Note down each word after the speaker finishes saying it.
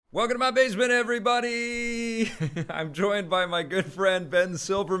Welcome to my basement, everybody. I'm joined by my good friend Ben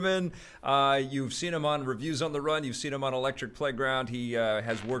Silverman. You've seen him on Reviews on the Run. You've seen him on Electric Playground. He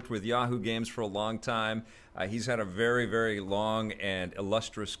has worked with Yahoo Games for a long time. He's had a very, very long and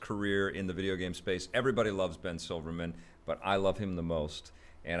illustrious career in the video game space. Everybody loves Ben Silverman, but I love him the most.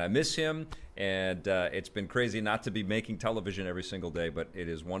 And I miss him, and it's been crazy not to be making television every single day, but it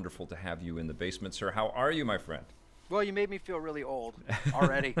is wonderful to have you in the basement, sir. How are you, my friend? Well, you made me feel really old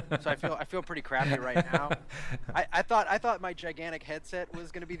already, so I feel pretty crappy right now. I thought my gigantic headset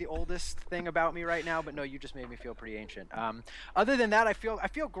was going to be the oldest thing about me right now, but no, you just made me feel pretty ancient. Other than that, I feel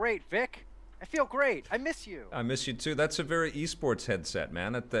great, Vic. I feel great. I miss you. I miss you too. That's a very esports headset,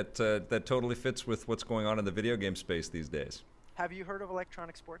 man. That totally fits with what's going on in the video game space these days. Have you heard of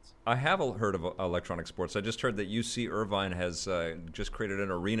electronic sports? I have heard of electronic sports. I just heard that UC Irvine has just created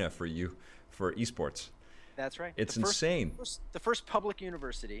an arena for you for esports. That's right. It's insane. The first public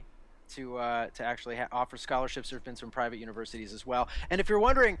university to actually offer scholarships. There's been some private universities as well. And if you're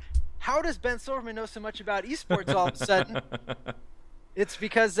wondering, how does Ben Silverman know so much about esports all of a sudden? It's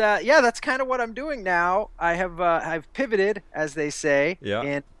because, that's kind of what I'm doing now. I've pivoted, as they say. Yeah.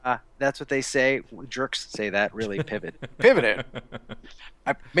 And that's what they say. Jerks say that, really, pivot. Pivoted.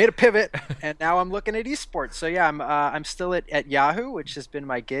 I made a pivot, and now I'm looking at esports. So, yeah, I'm still at Yahoo, which has been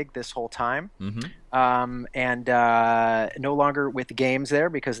my gig this whole time. And no longer with games there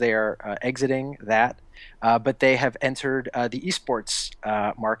because they are exiting that. But they have entered the esports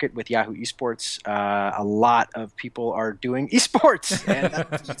market with Yahoo Esports. A lot of people are doing esports, and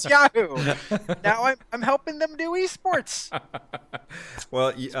that's Yahoo. Now I'm helping them do esports.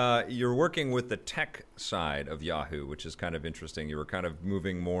 Well, you're working with the tech side of Yahoo, which is kind of interesting. You were kind of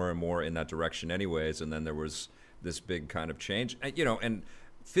moving more and more in that direction anyways, and then there was this big kind of change. And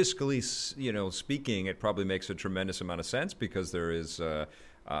fiscally, speaking, it probably makes a tremendous amount of sense because there is a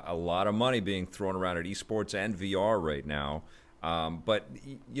lot of money being thrown around at esports and VR right now. But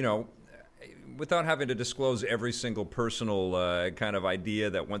without having to disclose every single personal kind of idea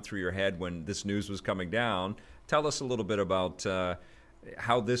that went through your head when this news was coming down, tell us a little bit about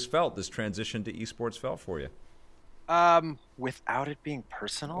how this transition to esports felt for you. Without it being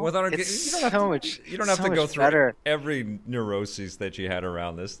personal, You don't have to go through better. every neuroses that you had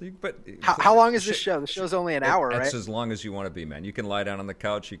around this thing. But How long is this show? The show's only an hour, right? It's as long as you want to be, man. You can lie down on the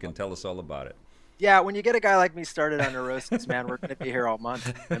couch. You can tell us all about it. Yeah, when you get a guy like me started on neurosis, man, we're going to be here all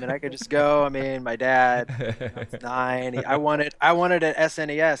month. I mean, I could just go. I mean, my dad, was 9. I wanted an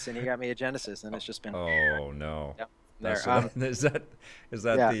SNES, and he got me a Genesis, and it's just been. Oh no. Yep. That's, There. is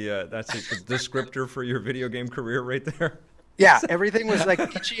that Yeah. that's a descriptor for your video game career right there? Yeah, everything was like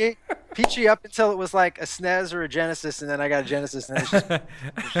peachy up until it was like a SNES or a Genesis, and then I got a Genesis, and it's just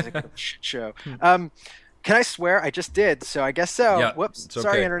like a shit show. Can I swear? I just did, so I guess so. Yeah, Whoops. it's okay.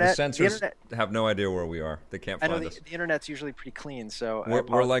 Sorry, internet. The censors internet. have no idea where we are. They can't I know find us. the internet's usually pretty clean, so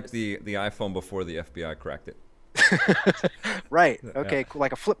We're like the iPhone before the FBI cracked it. right. Okay. Cool.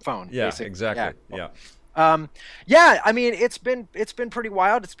 Like a flip phone. Yeah, basically. exactly. Yeah. Yeah. Yeah, I mean, it's been pretty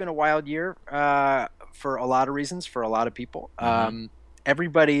wild. It's been a wild year for a lot of reasons for a lot of people.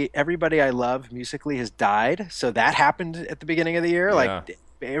 Everybody I love musically has died, so that happened at the beginning of the year. Yeah. Like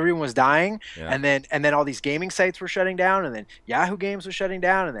everyone was dying, Yeah. and then all these gaming sites were shutting down, and then Yahoo Games was shutting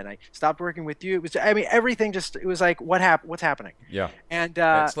down, and then I stopped working with you. It was, I mean, everything just, it was like, what's happening? Yeah. And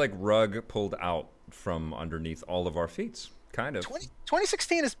It's like rug pulled out from underneath all of our feet, kind of.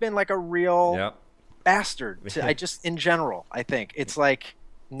 2016 has been like a real Yeah. bastard in general. I think it's like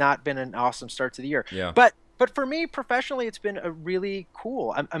not been an awesome start to the year. Yeah. But for me professionally, it's been a really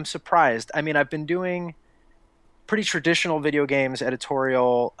cool. I'm surprised. I mean, I've been doing pretty traditional video games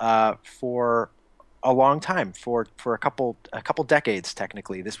editorial for a long time, for a couple decades.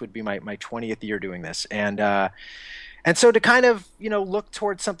 Technically, this would be my 20th year doing this, and so to kind of look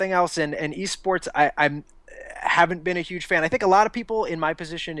towards something else, and esports, I'm haven't been a huge fan. I think a lot of people in my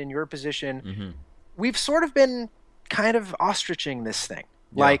position, in your position, we've sort of been kind of ostriching this thing.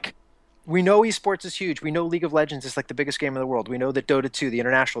 Yeah. Like, we know esports is huge. We know League of Legends is like the biggest game in the world. We know that Dota 2, the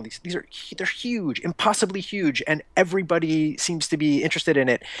international, they're huge, impossibly huge, and everybody seems to be interested in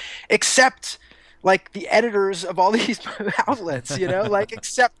it, except like the editors of all these outlets, like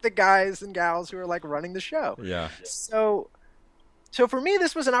except the guys and gals who are like running the show. Yeah. So for me,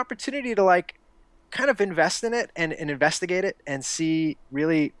 this was an opportunity to like kind of invest in it and investigate it and see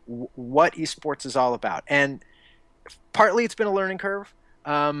really what esports is all about. And partly it's been a learning curve.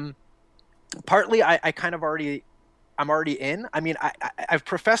 Partly I kind of I'm already in. I mean, I've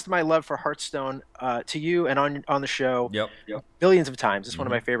professed my love for Hearthstone to you and on the show Yep. billions of times. It's one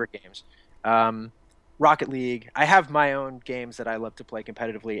of my favorite games. Rocket League. I have my own games that I love to play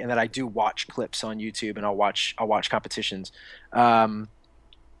competitively, and that I do watch clips on YouTube, and I'll watch competitions. Um,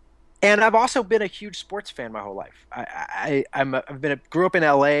 and I've also been a huge sports fan my whole life. Grew up in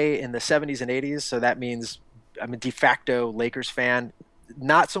LA in the 70s and 80s, so that means I'm a de facto Lakers fan.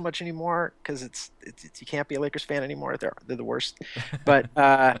 Not so much anymore because you can't be a Lakers fan anymore. They're the worst. But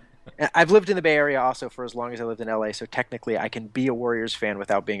I've lived in the Bay Area also for as long as I lived in LA, so technically I can be a Warriors fan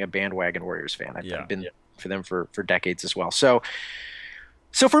without being a bandwagon Warriors fan. I've been for them for decades as well.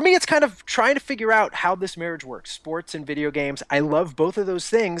 So for me, it's kind of trying to figure out how this marriage works, sports and video games. I love both of those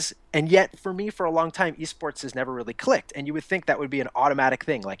things, and yet for me, for a long time, esports has never really clicked. And you would think that would be an automatic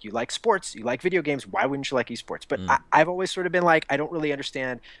thing. Like, you like sports, you like video games, why wouldn't you like esports? But I've always sort of been like, I don't really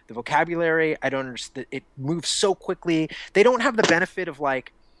understand the vocabulary. I don't understand. It moves so quickly. They don't have the benefit of,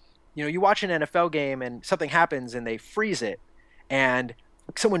 like, you watch an NFL game and something happens and they freeze it, and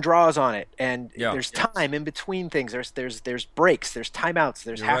someone draws on it, and there's time in between things. There's breaks, there's timeouts,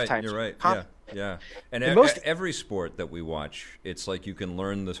 there's halftime. You're right. Yeah. And every sport that we watch, it's like you can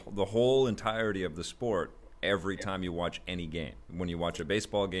learn the whole entirety of the sport every time you watch any game. When you watch a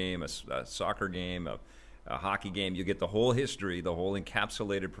baseball game, a soccer game, a hockey game, you get the whole history, the whole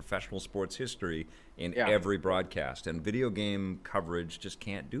encapsulated professional sports history in every broadcast. And video game coverage just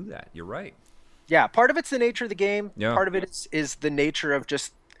can't do that. You're right. Yeah, part of it's the nature of the game. Yeah. Part of it is the nature of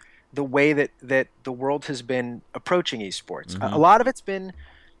just the way that the world has been approaching esports. A lot of it's been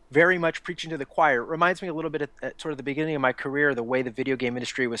very much preaching to the choir. It reminds me a little bit at sort of the beginning of my career, the way the video game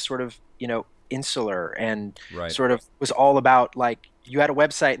industry was sort of, insular and sort of was all about, like, you had a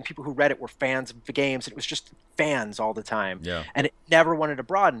website and people who read it were fans of the games. And it was just fans all the time. Yeah. And it never wanted to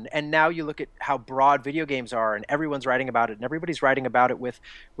broaden. And now you look at how broad video games are, and everyone's writing about it, and everybody's writing about it with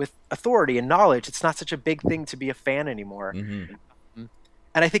authority and knowledge. It's not such a big thing to be a fan anymore. And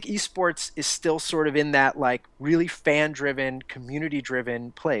I think esports is still sort of in that, like, really fan-driven,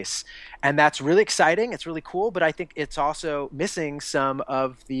 community-driven place. And that's really exciting. It's really cool. But I think it's also missing some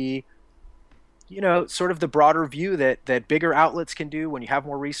of the, sort of the broader view that bigger outlets can do. When you have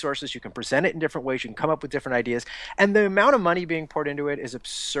more resources, you can present it in different ways. You can come up with different ideas. And the amount of money being poured into it is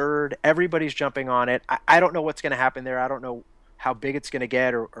absurd. Everybody's jumping on it. I don't know what's going to happen there. I don't know how big it's going to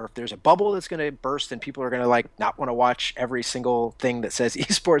get, or if there's a bubble that's going to burst and people are going to, like, not want to watch every single thing that says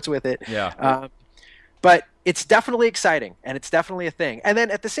esports with it. Yeah. But it's definitely exciting, and it's definitely a thing. And then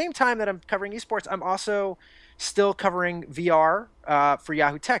at the same time that I'm covering esports, I'm also still covering VR for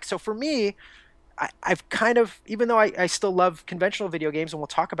Yahoo Tech. So for me, I've kind of, even though I still love conventional video games, and we'll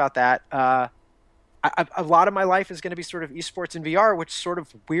talk about that, a lot of my life is going to be sort of esports and VR, which is sort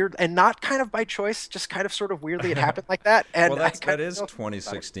of weird, and not kind of by choice, just kind of sort of weirdly it happened like that. And well, that is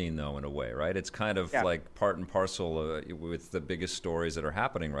 2016 though, in a way, right? It's kind of like part and parcel with the biggest stories that are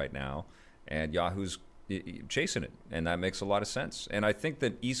happening right now, and Yahoo's chasing it, and that makes a lot of sense. And I think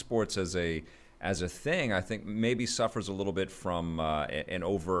that esports as a thing, I think maybe suffers a little bit from an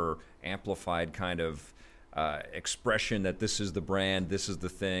over amplified kind of expression that this is the brand, this is the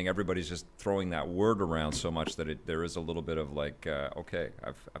thing. Everybody's just throwing that word around so much that there is a little bit of like, okay,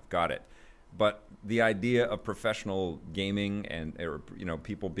 I've got it. But the idea of professional gaming and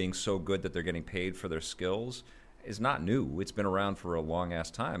people being so good that they're getting paid for their skills is not new. It's been around for a long ass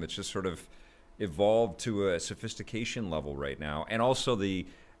time. It's just sort of evolved to a sophistication level right now, and also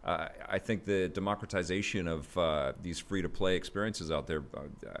I think the democratization of these free-to-play experiences out there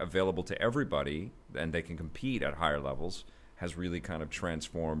available to everybody, and they can compete at higher levels, has really kind of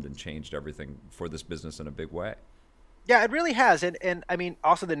transformed and changed everything for this business in a big way. Yeah, it really has. And I mean,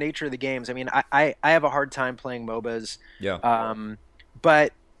 also the nature of the games. I mean, I have a hard time playing MOBAs. Yeah.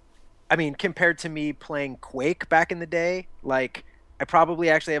 But, I mean, compared to me playing Quake back in the day, like, I probably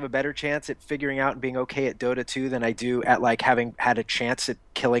actually have a better chance at figuring out and being okay at Dota 2 than I do at, like, having had a chance at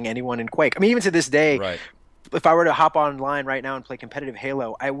killing anyone in Quake. I mean, even to this day, right. If I were to hop online right now and play competitive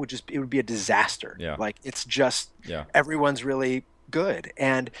Halo, it would be a disaster. Yeah. Like, it's just everyone's really good.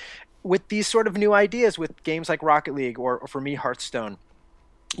 And with these sort of new ideas with games like Rocket League or for me, Hearthstone,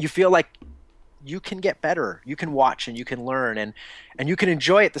 you feel like you can get better. You can watch and you can learn and you can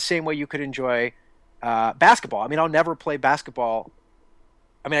enjoy it the same way you could enjoy basketball. I mean, I'll never play basketball.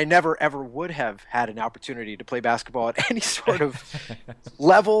 I mean, I never, ever would have had an opportunity to play basketball at any sort of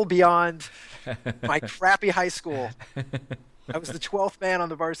level beyond my crappy high school. I was the 12th man on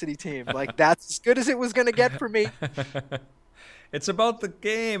the varsity team. Like, that's as good as it was going to get for me. It's about the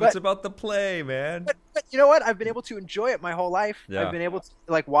game. It's about the play, man. But you know what? I've been able to enjoy it my whole life. Yeah. I've been able to,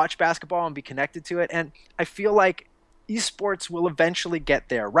 like, watch basketball and be connected to it. And I feel like esports will eventually get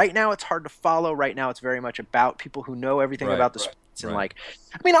there. Right now, it's hard to follow. Right now, it's very much about people who know everything about the sports. And, like,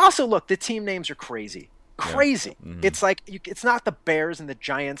 I mean, also, look, the team names are crazy. Yeah. crazy. It's like it's not the Bears and the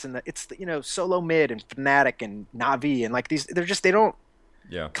Giants and it's the, Solo Mid and Fnatic and Navi and like these. They don't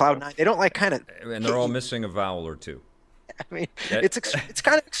Yeah. Cloud9. They don't like kind of And they're hit all you. missing a vowel or two. I mean, That- it's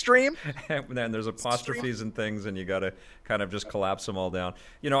kind of extreme. And then there's apostrophes and things, and you got to kind of just collapse them all down.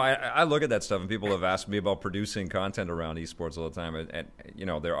 I look at that stuff, and people have asked me about producing content around esports all the time, and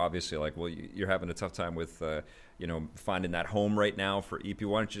they're obviously like, well, you're having a tough time with, finding that home right now for EP.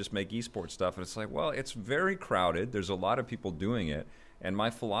 Why don't you just make esports stuff? And it's like, well, it's very crowded. There's a lot of people doing it, and my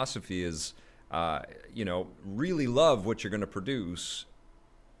philosophy is, really love what you're going to produce,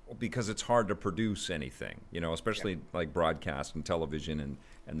 because it's hard to produce anything, especially like broadcast and television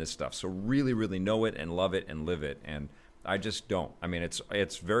and this stuff. So really, really know it and love it and live it. And I just don't. I mean,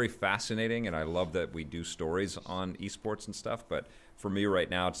 it's very fascinating, and I love that we do stories on esports and stuff. But for me right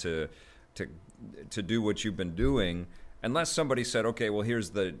now to do what you've been doing, unless somebody said, okay, well, here's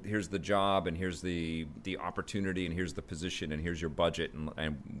the job, and here's the opportunity, and here's the position, and here's your budget,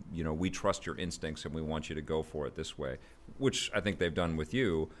 and we trust your instincts, and we want you to go for it this way, which I think they've done with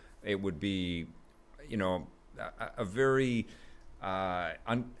you. It would be, a very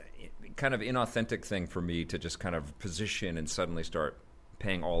kind of inauthentic thing for me to just kind of position and suddenly start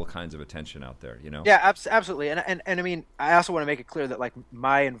paying all kinds of attention out there. Yeah, absolutely. And I mean, I also want to make it clear that like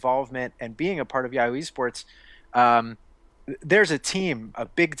my involvement and being a part of Yahoo Esports, there's a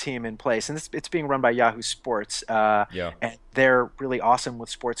big team in place, and it's being run by Yahoo Sports. Yeah. And they're really awesome with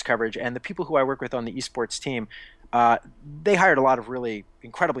sports coverage. And the people who I work with on the esports team, they hired a lot of really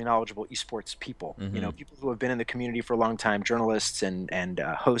incredibly knowledgeable esports people. People who have been in the community for a long time, journalists and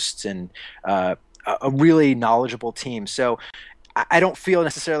hosts, and a really knowledgeable team. So I don't feel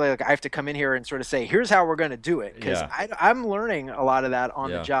necessarily like I have to come in here and sort of say, here's how we're going to do it, because I'm learning a lot of that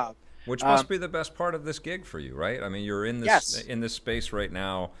on the job. Which must be the best part of this gig for you, right? I mean, you're in this space right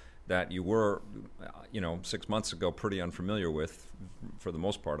now that you were, 6 months ago pretty unfamiliar with, for the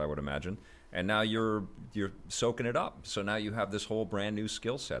most part, I would imagine. And now you're soaking it up. So now you have this whole brand new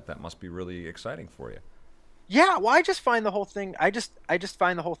skill set that must be really exciting for you. Yeah, well, I just find the whole thing. I just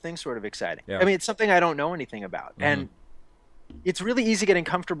find the whole thing sort of exciting. Yeah. I mean, it's something I don't know anything about, and it's really easy getting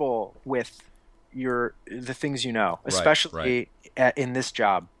comfortable with the things especially in this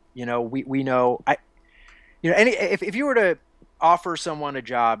job. We know if you were to offer someone a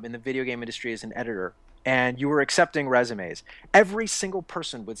job in the video game industry as an editor, and you were accepting resumes, every single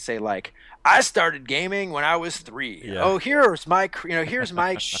person would say like, I started gaming when I was 3. Yeah. Oh, here's my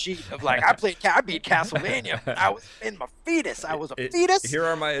sheet of like, I beat Castlevania when I was in my fetus. I was a fetus. Here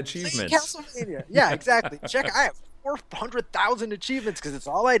are my achievements. Castlevania. Yeah, exactly. Check. I have 400,000 achievements because it's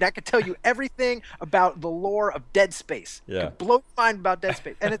all I could tell you everything about the lore of Dead Space. Yeah. Could blow your mind about Dead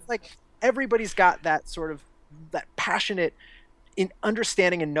Space. And it's like everybody's got that sort of that passionate in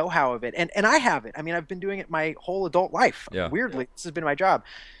understanding and know-how of it, and I have it. I mean, I've been doing it my whole adult life. Yeah. Weirdly, this has been my job,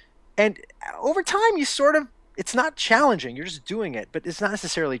 and over time, it's not challenging. You're just doing it, but it's not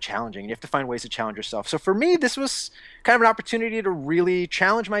necessarily challenging. You have to find ways to challenge yourself. So for me, this was kind of an opportunity to really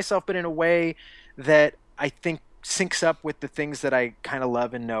challenge myself, but in a way that I think syncs up with the things that I kind of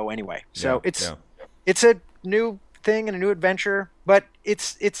love and know anyway. So it's a new thing and a new adventure, but it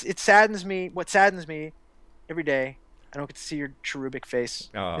saddens me. What saddens me every day, I don't get to see your cherubic face.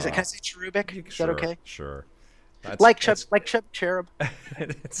 Can I say cherubic? Is that okay? Sure. Like chubby cherub.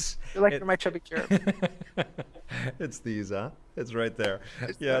 You're like my chubby cherub. It's these, huh? It's right there.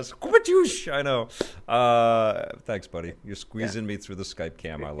 Yes. Kubatoosh! I know. Thanks, buddy. You're squeezing me through the Skype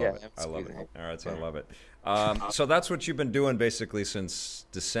cam. I love it. I love it. All right, so I love it. So that's what you've been doing basically since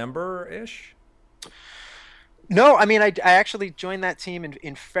December-ish? No, I mean, I actually joined that team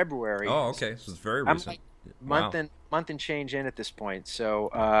in February. Oh, okay. So it's very recent. I'm like month and change in at this point. So,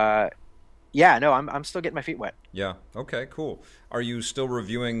 I'm still getting my feet wet. Yeah. Okay. Cool. Are you still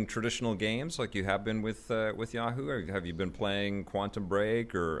reviewing traditional games like you have been with Yahoo? Or have you been playing Quantum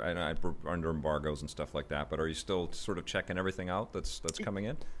Break or under embargoes and stuff like that? But are you still sort of checking everything out that's coming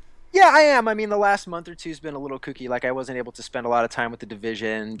in? Yeah, I am. I mean, the last month or two has been a little kooky. Like, I wasn't able to spend a lot of time with the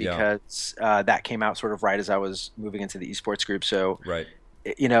Division because that came out sort of right as I was moving into the esports group. So, right.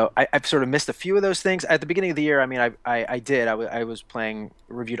 I've sort of missed a few of those things at the beginning of the year. I mean, I was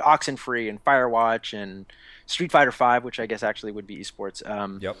reviewed Oxenfree and Firewatch and Street Fighter V, which I guess actually would be esports.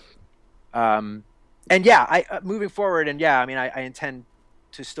 Moving forward, I intend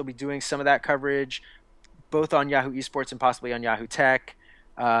to still be doing some of that coverage, both on Yahoo Esports and possibly on Yahoo Tech.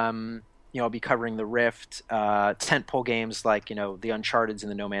 I'll be covering the Rift, tentpole games like, the Uncharteds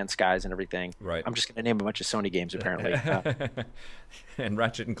and the No Man's Skies and everything. Right. I'm just going to name a bunch of Sony games, apparently. And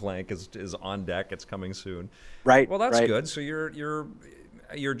Ratchet and Clank is on deck. It's coming soon. Right. Well, that's good. So you're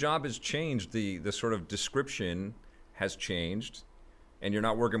your job has changed. The sort of description has changed, and you're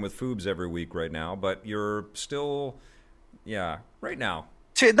not working with Foobs every week right now, but you're still, yeah, right now.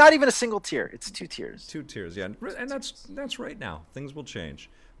 Not even a single tier. It's 2 tiers. 2 tiers, yeah, and that's right now. Things will change,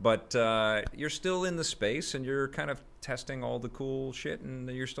 but you're still in the space, and you're kind of testing all the cool shit, and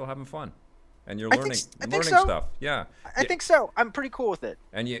you're still having fun, and you're learning so. stuff. Yeah, I think so. I'm pretty cool with it.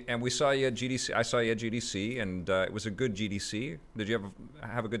 And we saw you at GDC. I saw you at GDC, and it was a good GDC. Did you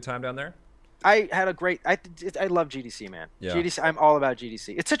have a good time down there? I had a great. I love GDC, man. Yeah. GDC. I'm all about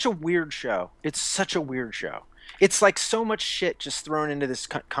GDC. It's such a weird show. It's such a weird show. It's like so much shit just thrown into this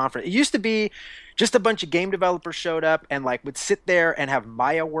conference. It used to be just a bunch of game developers showed up and like would sit there and have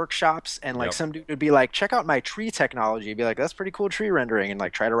Maya workshops, and like some dude would be like, check out my tree technology. Be like, that's pretty cool tree rendering, and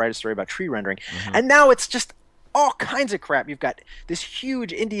like try to write a story about tree rendering. Mm-hmm. And now it's just all kinds of crap. You've got this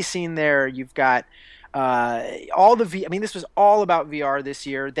huge indie scene there. You've got all the I mean, this was all about VR this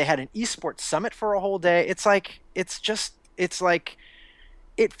year. They had an esports summit for a whole day. It's like it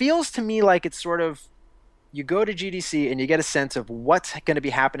feels to me like it's sort of, you go to GDC and you get a sense of what's going to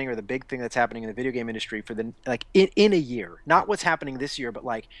be happening, or the big thing that's happening in the video game industry for the like in a year, not what's happening this year, but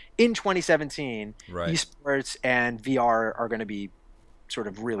like in 2017, right. Esports and VR are going to be sort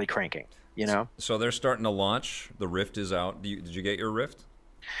of really cranking, you know? So they're starting to launch. The Rift is out. Did you get your Rift?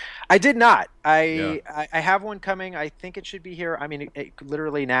 I did not. I have one coming. I think it should be here. I mean, it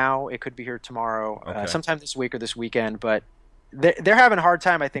literally now. It could be here tomorrow, okay. Sometime this week or this weekend, but they're having a hard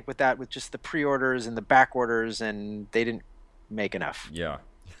time, I think, with that, with just the pre-orders and the back orders, and they didn't make enough. Yeah.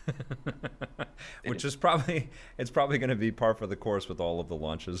 Which is probably going to be par for the course with all of the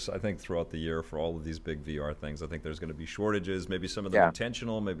launches, I think, throughout the year for all of these big VR things. I think there's going to be shortages, maybe some of them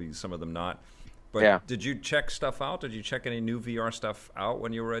intentional, maybe some of them not. But did you check stuff out? Did you check any new VR stuff out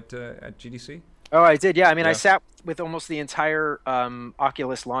when you were at GDC? Oh, I did. Yeah. I mean, I sat with almost the entire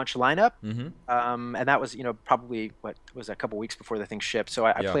Oculus launch lineup, mm-hmm. And that was, probably a couple weeks before the thing shipped. So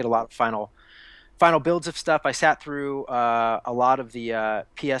I played a lot of final builds of stuff. I sat through a lot of the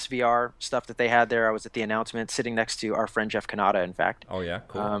PSVR stuff that they had there. I was at the announcement, sitting next to our friend Jeff Kanata, in fact. Oh yeah,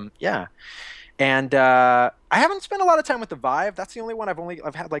 cool. Yeah. And I haven't spent a lot of time with the Vive. That's the only one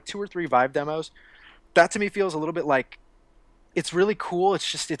I've had like 2 or 3 Vive demos. That to me feels a little bit like, it's really cool. It's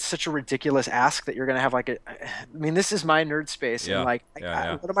just, it's such a ridiculous ask that you're going to have like I mean, this is my nerd space. And like,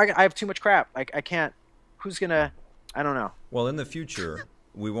 I have too much crap. Like I can't, I don't know. Well, in the future,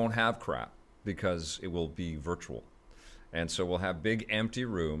 we won't have crap because it will be virtual. And so we'll have big empty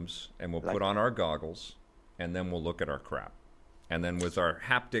rooms, and we'll put on our goggles, and then we'll look at our crap. And then with our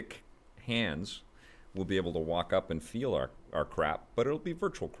haptic hands, we'll be able to walk up and feel our crap, but it'll be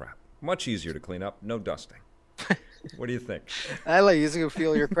virtual crap. Much easier to clean up, no dusting. What do you think? I like you to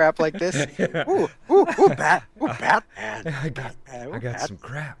feel your crap like this. Ooh, Batman. I got some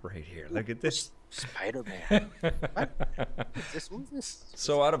crap right here. Look at this. Spider-Man. What is this?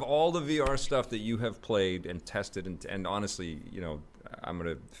 So out of all the VR stuff that you have played and tested, and honestly, I'm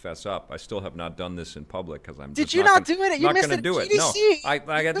going to fess up. I still have not done this in public because I'm. Did you not do it? You missed it. Do it. No,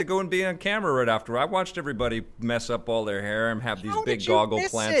 I had to go and be on camera right after. I watched everybody mess up all their hair and have these big goggle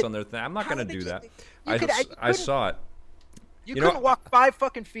plants on their thing. I'm not going to do that. I saw it. You couldn't walk 5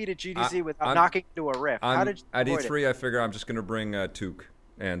 fucking feet at GDC without knocking into a rift. How did you at E3? I figure I'm just going to bring a toque.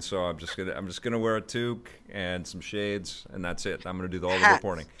 And so I'm just gonna wear a toque and some shades, and that's it. I'm gonna do all the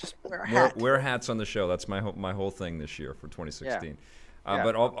reporting. Just wear a hat. Wear hats on the show. That's my whole thing this year for 2016.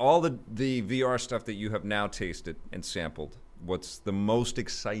 But all the VR stuff that you have now tasted and sampled, what's the most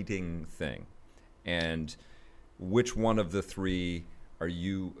exciting thing, and which one of the 3 are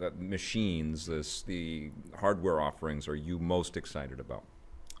you machines, the hardware offerings, are you most excited about?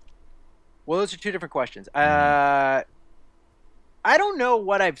 Well, those are 2 different questions. I don't know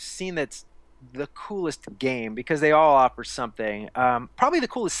what I've seen that's the coolest game, because they all offer something. Probably the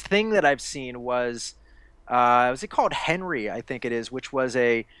coolest thing that I've seen was it called Henry, I think it is, which was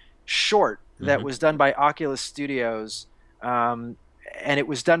a short that was done by Oculus Studios, and it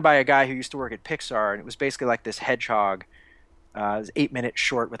was done by a guy who used to work at Pixar, and it was basically like this hedgehog. It was an 8-minute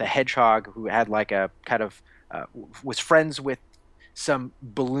short with a hedgehog who had like a kind of was friends with some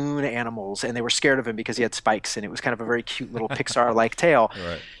balloon animals, and they were scared of him because he had spikes, and it was kind of a very cute little Pixar-like tale.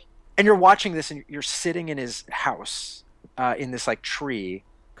 Right. And you're watching this, and you're sitting in his house in this like tree.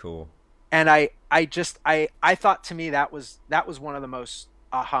 Cool. And I thought, to me, that was one of the most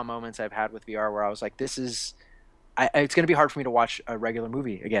aha moments I've had with VR, where I was like, this is. It's going to be hard for me to watch a regular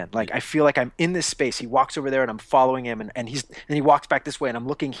movie again. Like, I feel like I'm in this space. He walks over there, and I'm following him, and he walks back this way, and I'm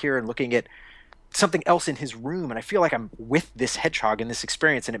looking here and looking at something else in his room, and I feel like I'm with this hedgehog in this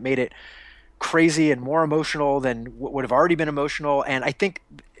experience, and it made it crazy and more emotional than what would have already been emotional. And I think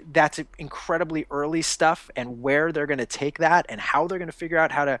that's incredibly early stuff, and where they're going to take that and how they're going to figure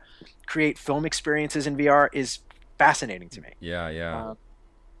out how to create film experiences in VR is fascinating to me. Yeah, yeah. Uh,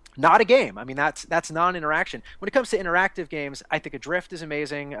 Not a game. I mean, that's non-interaction. When it comes to interactive games, I think Adrift is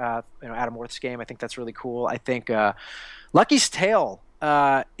amazing. Adam Worth's game, I think that's really cool. I think Lucky's Tale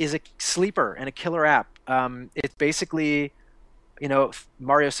is a sleeper and a killer app. It's basically,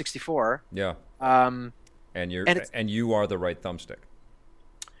 Mario 64. Yeah. Um, And and it's you are the right thumbstick.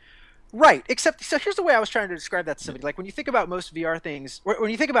 right. Except, so here's the way I was trying to describe that to somebody. Like when you think about most VR things, or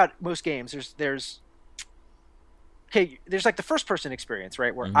when you think about most games, there's okay, there's like the first person experience,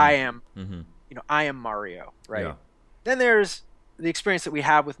 right? Where Mm-hmm. I am, Mm-hmm. I am Mario, right? Yeah. Then there's the experience that we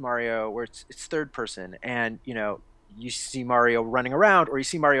have with Mario where it's third person, and you see Mario running around or you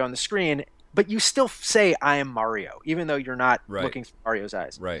see Mario on the screen, but you still say I am Mario, even though you're not Right. looking through Mario's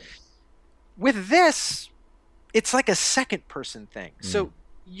eyes. Right. With this, it's like a second person thing. Mm. So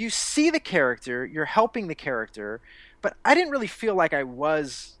you see the character, you're helping the character, but I didn't really feel like I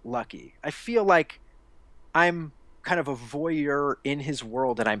was Lucky. I feel like I'm kind of a voyeur in his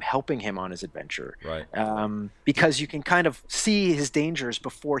world and I'm helping him on his adventure. Right. Because you can kind of see his dangers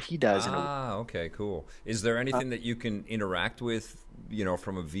before he does. Ah, okay, cool. Is there anything that you can interact with,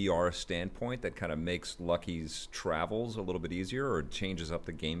 from a VR standpoint that kind of makes Lucky's travels a little bit easier or changes up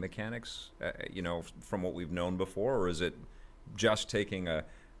the game mechanics, from what we've known before? Or is it just taking a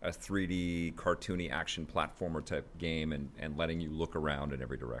 3D cartoony action platformer type game and letting you look around in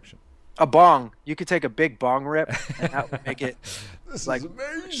every direction? A bong. You could take a big bong rip, and that would make it This like is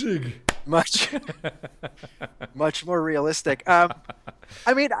amazing. much, much more realistic. I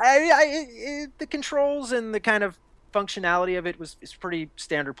mean, the controls and the kind of functionality of it is pretty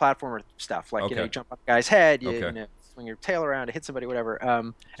standard platformer stuff. Like Okay. you jump on a guy's head, you, Okay. you know, swing your tail around to hit somebody, whatever.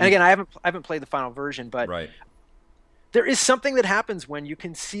 And again, I haven't played the final version, but Right. there is something that happens when you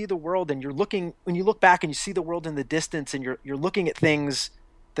can see the world and when you look back and you see the world in the distance and you're looking at things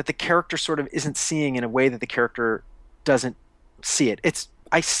that the character sort of isn't seeing in a way that the character doesn't see it.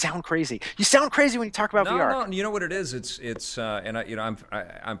 I sound crazy. You sound crazy when you talk about VR. No, you know what it is? It's and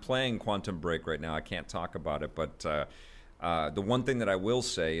I'm playing Quantum Break right now. I can't talk about it, but the one thing that I will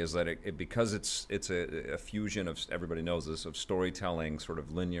say is that because it's a fusion of, everybody knows this, of storytelling, sort of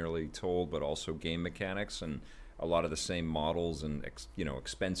linearly told, but also game mechanics and a lot of the same models and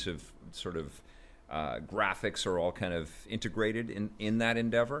expensive sort of graphics are all kind of integrated in that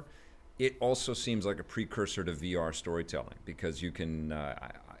endeavor. It also seems like a precursor to VR storytelling because you can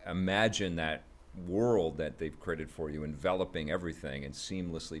imagine that world that they've created for you enveloping everything and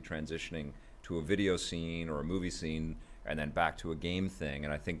seamlessly transitioning to a video scene or a movie scene and then back to a game thing.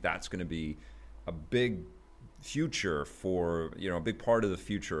 And I think that's going to be a big future for, a big part of the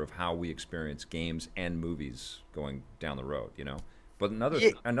future of how we experience games and movies going down the road, But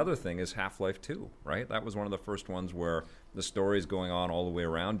another thing is Half-Life 2, right? That was one of the first ones where the story is going on all the way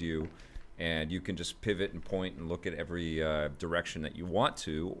around you, and you can just pivot and point and look at every direction that you want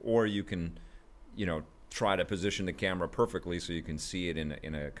to, or you can, try to position the camera perfectly so you can see it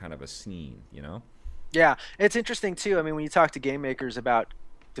in a kind of a scene, Yeah, it's interesting too. I mean, when you talk to game makers about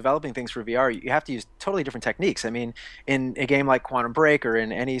developing things for VR, you have to use totally different techniques. I mean, in a game like Quantum Break or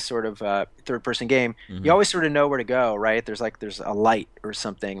in any sort of third-person game, Mm-hmm. you always sort of know where to go, right? There's a light or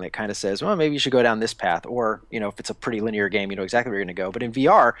something that kind of says, well, maybe you should go down this path. Or, if it's a pretty linear game, you know exactly where you're going to go. But in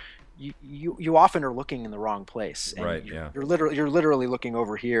VR, you often are looking in the wrong place. And Right, you're, yeah. you're literally looking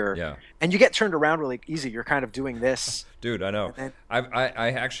over here. Yeah. And you get turned around really easy. You're kind of doing this. Dude, I know. And then- I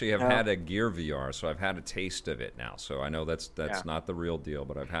actually have No. had a Gear VR, so I've had a taste of it now. So I know that's Yeah. not the real deal,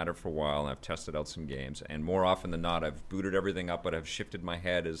 but I've had it for a while and I've tested out some games. And more often than not, I've booted everything up, but I've shifted my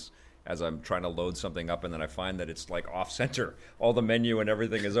head as I'm trying to load something up, and then I find that it's like off center. All the menu and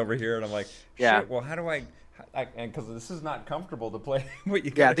everything is over here, and I'm like, shit. Yeah. Well, how do I? And because this is not comfortable to play. But you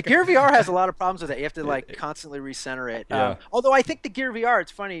Yeah, gotta the go- Gear VR has a lot of problems with it. You have to constantly recenter it. Yeah. Although I think the Gear VR,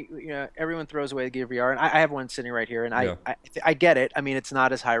 it's funny. Everyone throws away the Gear VR, and I have one sitting right here, and Yeah. I get it. I mean, it's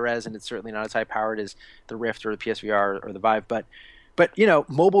not as high res, and it's certainly not as high powered as the Rift or the PSVR or the Vive. But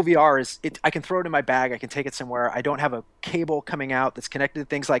mobile VR is it. I can throw it in my bag. I can take it somewhere. I don't have a cable coming out that's connected to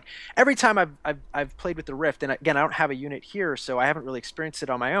things. Like every time I've played with the Rift, and again, I don't have a unit here, so I haven't really experienced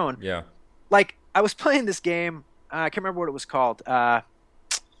it on my own. Yeah. Like I was playing this game. I can't remember what it was called. I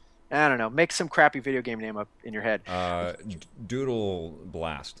don't know. Make some crappy video game name up in your head. Doodle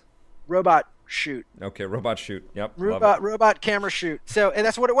Blast. Robot shoot. Okay, robot shoot. Yep, love it. Robot camera shoot. So, and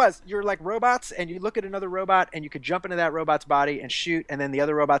that's what it was. You're like robots, and you look at another robot, and you could jump into that robot's body and shoot. And then the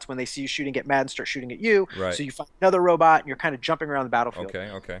other robots, when they see you shooting, get mad and start shooting at you. Right. So you find another robot, and you're kind of jumping around the battlefield. Okay,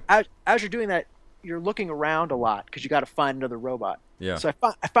 okay. As you're doing that, you're looking around a lot because you got to find another robot. Yeah. So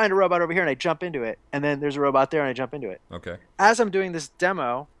I find a robot over here, and I jump into it, and then there's a robot there, and I jump into it. Okay. As I'm doing this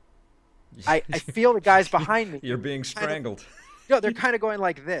demo, I feel the guys behind me. You're being strangled. No, they're kind of going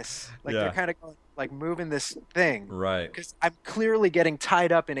like this. Like Yeah. they're kind of going like moving this thing. Right. Because I'm clearly getting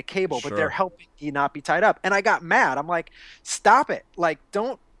tied up in a cable, but Sure. they're helping me not be tied up. And I got mad. I'm like, stop it. Like,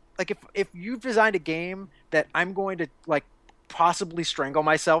 don't like if you've designed a game that I'm going to like possibly strangle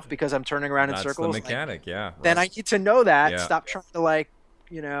myself because I'm turning around in That's circles. the mechanic, yeah. Then I need to know that. Yeah. Stop trying to like,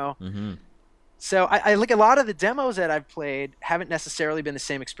 you know. Mm-hmm. So I look, a lot of the demos that I've played haven't necessarily been the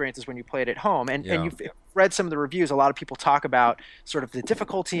same experience as when you play it at home. And you've read some of the reviews. A lot of people talk about sort of the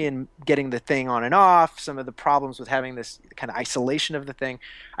difficulty in getting the thing on and off, some of the problems with having this kind of isolation of the thing.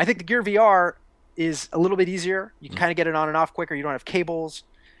 I think the Gear VR is a little bit easier. You can kind of get it on and off quicker. You don't have cables.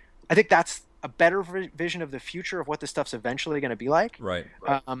 I think that's a better vision of the future of what this stuff's eventually going to be like. Right.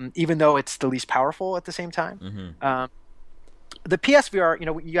 Even though it's the least powerful at the same time. Mm-hmm. The PSVR, you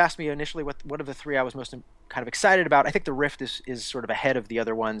know, you asked me initially what of the three I was most kind of excited about. I think the Rift is sort of ahead of the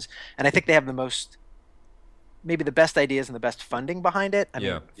other ones, and I think they have the most, maybe the best ideas and the best funding behind it. I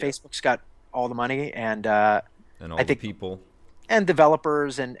mean, Facebook's got all the money and all the people and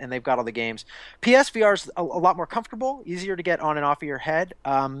developers, and they've got all the games. PSVR is a lot more comfortable, easier to get on and off of your head,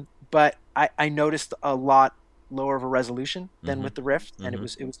 but I noticed a lot lower of a resolution than with the Rift, and it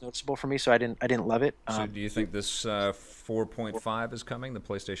was noticeable for me, so I didn't love it. So do you think this 4.5 is coming, the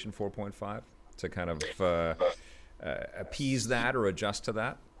PlayStation 4.5, to kind of appease that or adjust to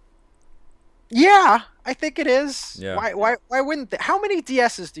that? Yeah, I think it is. Yeah. Why wouldn't they? How many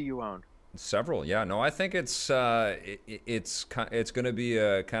DSs do you own? Several, yeah. No, I think it's going to be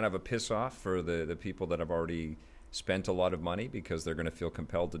a kind of a piss off for the people that have already spent a lot of money because they're going to feel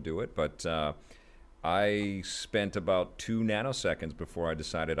compelled to do it, but I spent about 2 nanoseconds before I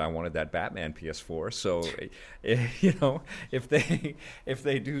decided I wanted that Batman PS4. So, you know, if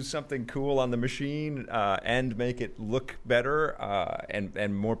they do something cool on the machine and make it look better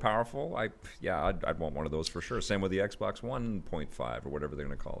and more powerful, I'd want one of those for sure. Same with the Xbox 1.5 or whatever they're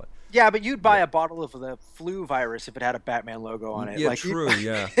going to call it. Yeah, but you'd buy a bottle of the flu virus if it had a Batman logo on it. Yeah, like, true.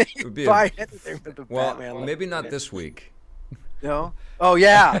 Yeah, it would be buy anything with the Batman logo. Maybe not this week. No? Oh,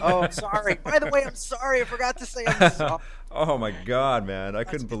 yeah. Oh, sorry. By the way, I'm sorry. I forgot to say I'm sorry. Oh, my God, man. I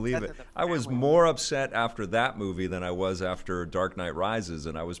couldn't believe it. I was more upset after that movie than I was after Dark Knight Rises,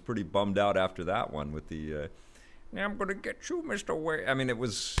 and I was pretty bummed out after that one with the, I'm going to get you, Mr. Wayne. I mean, it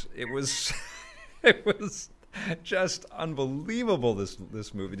was it was just unbelievable,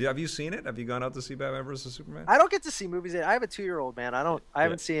 this movie. Have you seen it? Have you gone out to see Batman vs. Superman? I don't get to see movies. I have a 2-year-old, man. I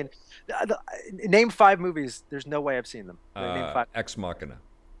haven't seen name 5 movies. There's no way I've seen them. Name 5. Ex Machina.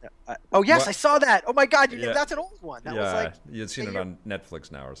 Oh yes, I saw that. Oh my God, that's an old one. That was like you'd seen it on Netflix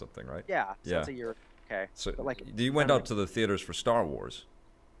now or something, right? Yeah, so that's a year. Okay. So but like, you went out to the theaters for Star Wars.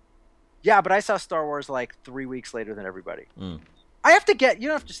 Yeah, but I saw Star Wars like 3 weeks later than everybody. I have to get. You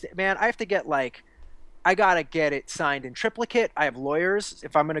don't have to, man. I have to get like. I gotta get it signed in triplicate. I have lawyers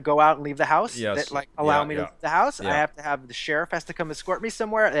if I'm gonna go out and leave the house that like allow me to leave the house. I have to have the sheriff has to come escort me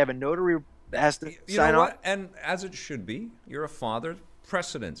somewhere. They have a notary that has to sign off. And as it should be, you're a father.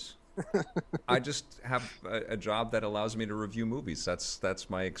 Precedence. I just have a job that allows me to review movies. That's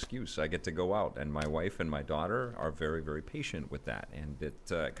my excuse. I get to go out, and my wife and my daughter are very, very patient with that. And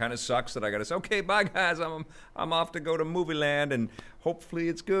it kind of sucks that I got to say, okay, bye guys, I'm off to go to Movie Land, and hopefully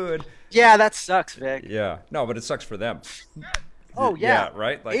it's good. Yeah, that sucks, Vic. Yeah, no, but it sucks for them. Oh yeah,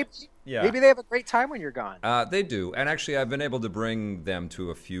 right. Like, maybe they have a great time when you're gone. They do, and actually, I've been able to bring them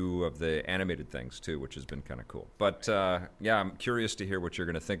to a few of the animated things too, which has been kind of cool. But I'm curious to hear what you're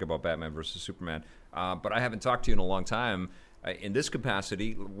going to think about Batman versus Superman. But I haven't talked to you in a long time. In this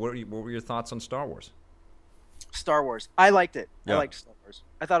capacity, what were your thoughts on Star Wars? Star Wars, I liked it. Yeah. I liked Star Wars.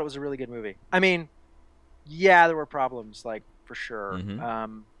 I thought it was a really good movie. I mean, yeah, there were problems, like for sure.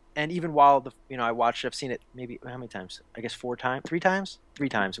 And even while I watched it, I've seen it maybe how many times? I guess 3 times.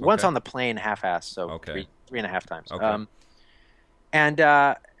 Okay. Once on the plane, half-assed, so 3.5 times. Okay. And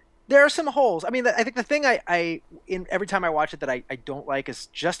there are some holes. I mean, I think the thing every time I watch it that I don't like is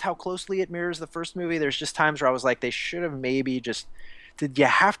just how closely it mirrors the first movie. There's just times where I was like, they should have maybe just. Did you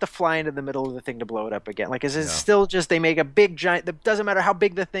have to fly into the middle of the thing to blow it up again? Like, is it still just they make a big giant? It doesn't matter how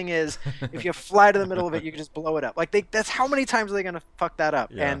big the thing is. If you fly to the middle of it, you can just blow it up. Like, that's how many times are they going to fuck that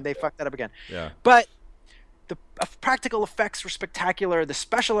up? Yeah. And they fucked that up again. Yeah. But the practical effects were spectacular. The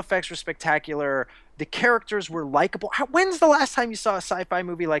special effects were spectacular. The characters were likable. When's the last time you saw a sci-fi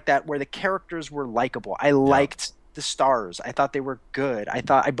movie like that where the characters were likable? I Yeah. liked the stars. I thought they were good. I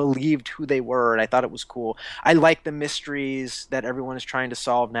thought I believed who they were, and I thought it was cool. I like the mysteries that everyone is trying to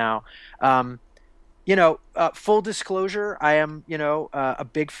solve now. Um, full disclosure, I am, a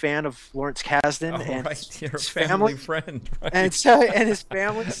big fan of Lawrence Kasdan Oh, and right. You're a his family family, friend, and right? so and his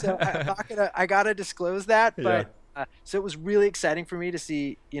family. So I gotta disclose that. Yeah. But so it was really exciting for me to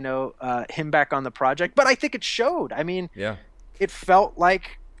see, him back on the project. But I think it showed. I mean, Yeah. it felt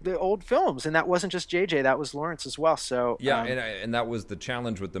like the old films, and that wasn't just JJ, that was Lawrence as well. So Yeah, and that was the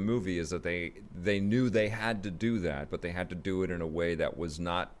challenge with the movie, is that they knew they had to do that, but they had to do it in a way that was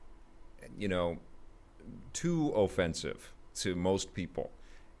not, you know, too offensive to most people,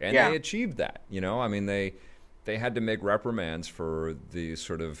 and yeah, they achieved that. I mean, they had to make reprimands for the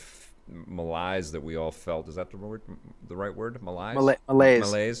sort of malaise that we all felt. Is that the right word? Malaise,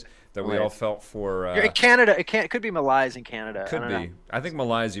 malaise that we all Malaise. felt for. In Canada, it could be Malaise in Canada. I Could don't be. know. I think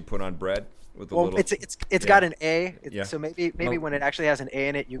malaise you put on bread with a Well, little. it's Yeah. got an A, Yeah. so maybe Mal- when it actually has an A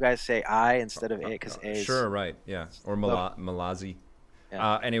in it, you guys say I instead of A, because A is Sure, right, yeah, or malazi.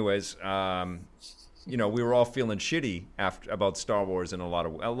 Yeah. Anyways, we were all feeling shitty about Star Wars, and a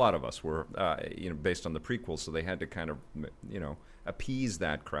lot of us were, based on the prequels. So they had to kind of, appease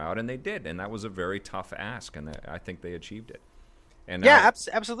that crowd, and they did, and that was a very tough ask, and I think they achieved it. And yeah, now,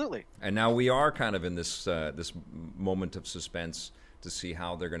 absolutely. and now we are kind of in this moment of suspense to see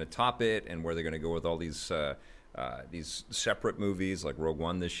how they're going to top it and where they're going to go with all these separate movies like Rogue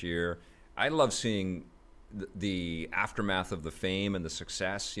One this year. I love seeing the aftermath of the fame and the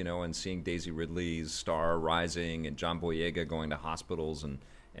success, and seeing Daisy Ridley's star rising and John Boyega going to hospitals and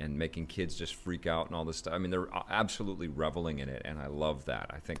making kids just freak out and all this stuff. I mean, they're absolutely reveling in it, and I love that.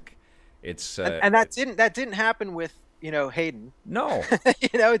 I think it's And that didn't happen with Hayden. no, It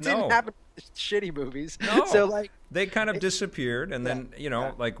didn't No. happen with shitty movies. no. So like They kind of disappeared, and then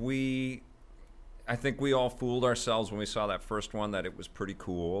yeah. I think we all fooled ourselves when we saw that first one that it was pretty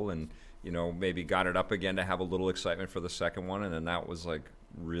cool, and maybe got it up again to have a little excitement for the second one, and then that was like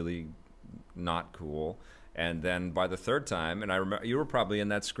really not cool. And then by the third time, and I remember you were probably in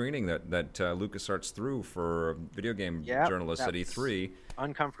that screening that LucasArts threw for video game journalists at that was E3.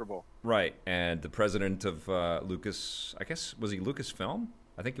 uncomfortable. Right, and the president of Lucas, I guess, was he Lucasfilm?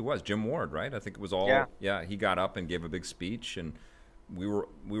 I think it was Jim Ward, right? I think it was all. Yeah, he got up and gave a big speech, and we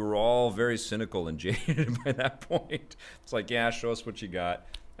were all very cynical and jaded by that point. It's like, yeah, show us what you got.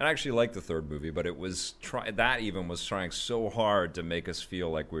 And I actually liked the third movie, but it was was trying so hard to make us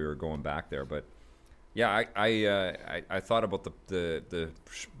feel like we were going back there. But yeah, I thought about the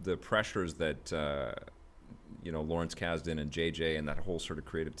pressures that Lawrence Kasdan and JJ and that whole sort of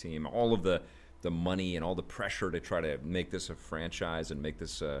creative team, all of the money and all the pressure to try to make this a franchise and make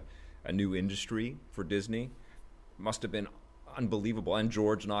this a new industry for Disney must have been unbelievable. And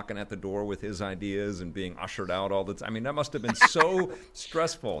George knocking at the door with his ideas and being ushered out all the time. I mean, that must have been so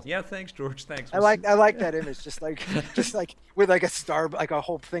stressful. Yeah, thanks, George. Thanks. I like that image, just like with like a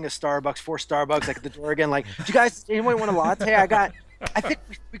whole thing of Starbucks, 4 Starbucks, like at the door again. Like, do you guys, anyone want a latte? I think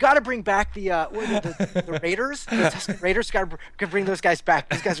we got to bring back the Raiders, the Tusken Raiders. Got to bring those guys back.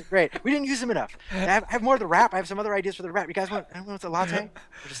 These guys are great. We didn't use them enough. I have more of the wrap. I have some other ideas for the wrap. You guys want? Anyone wants a latte?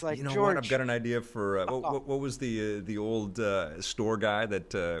 We're just like, What? George. I've got an idea for what was the old store guy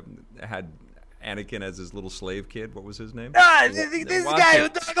that had Anakin as his little slave kid? What was his name? This guy who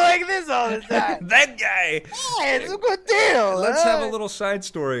talks like this all the time. That guy. Hey, it's a good deal. Let's have a little side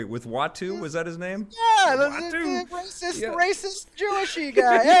story with Watu. Was that his name? Yeah, Watu. racist Jewishy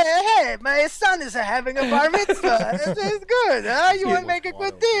guy. Hey, my son is having a bar mitzvah. It's good, huh? You want to make a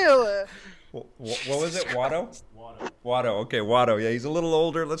good deal? What was it? Watto? Watto. Okay, Watto. Yeah, he's a little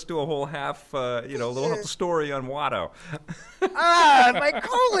older. Let's do a whole half, little story on Watto. My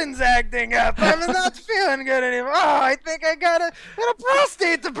colon's acting up. I'm not feeling good anymore. Oh, I think I got a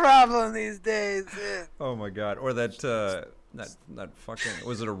prostate problem these days. Oh my God! Or that fucking,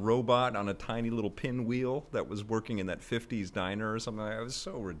 was it a robot on a tiny little pinwheel that was working in that '50s diner or something? It was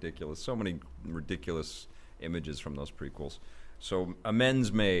so ridiculous. So many ridiculous images from those prequels. So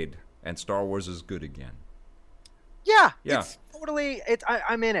amends made, and Star Wars is good again. Yeah. Yeah. It's totally.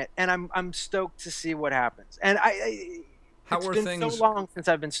 I'm in it, and I'm stoked to see what happens. And it's been so long since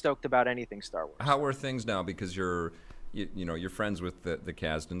I've been stoked about anything Star Wars. How are things now? Because you're friends with the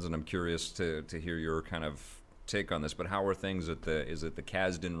Kasdans, and I'm curious to hear your kind of take on this. But how are things at the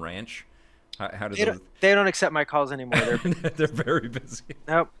Kasdan Ranch? How does they don't accept my calls anymore. They're very busy.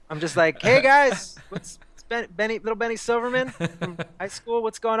 Nope. I'm just like, hey guys, what's little Benny Silverman from high school?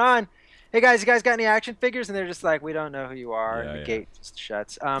 What's going on? hey guys, you guys got any action figures? And they're just like, we don't know who you are, and Yeah, the yeah. gate just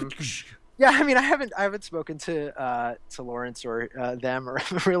shuts. Yeah, I mean, I haven't spoken to Lawrence or them or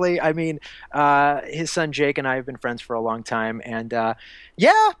really. I mean, his son Jake and I have been friends for a long time, and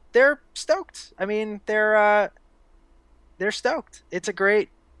yeah, they're stoked. I mean, they're stoked. It's a great.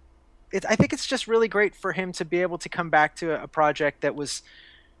 I think it's just really great for him to be able to come back to a project that was,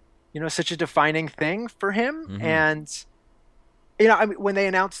 such a defining thing for him. Mm-hmm. And I mean, when they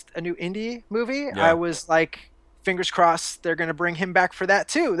announced a new indie movie, I Yeah, was like, fingers crossed they're going to bring him back for that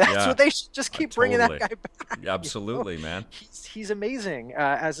too. That's yeah, what they should just keep bringing that totally. guy back. Absolutely, man. He's amazing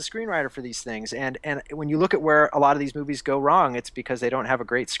as a screenwriter for these things. And when you look at where a lot of these movies go wrong, it's because they don't have a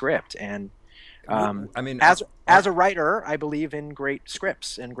great script. And I mean, as a writer, I believe in great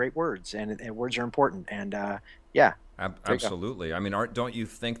scripts and great words, and words are important. And yeah, there you go. absolutely. I mean, don't you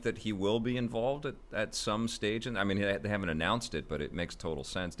think that he will be involved at some stage? And I mean, they haven't announced it, but it makes total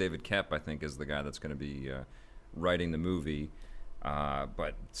sense. David Kep, I think, is the guy that's going to be writing the movie.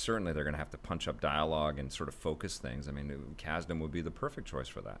 But certainly, they're going to have to punch up dialogue and sort of focus things. I mean, Kasdan would be the perfect choice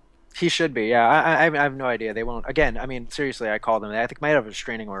for that. He should be. Yeah, I have no idea. They won't. Again, I mean, seriously, I called them. I think might have a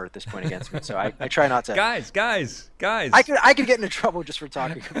restraining order at this point against me. So I try not to. Guys. I could get into trouble just for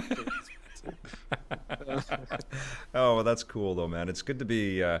talking. Oh, well, that's cool though, man. It's good to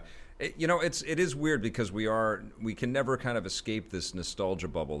be. It is weird because we can never kind of escape this nostalgia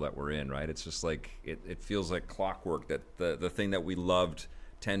bubble that we're in, right? It's just like it feels like clockwork that the thing that we loved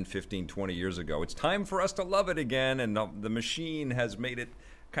 10, 15, 20 years ago. It's time for us to love it again, and the machine has made it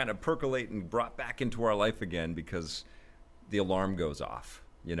kind of percolate and brought back into our life again because the alarm goes off,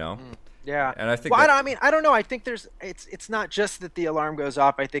 you know? Yeah. And I think Well, that I mean, I don't know. I think it's not just that the alarm goes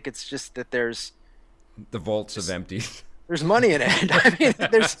off. I think it's just that the vaults have emptied. there's money in it. I mean,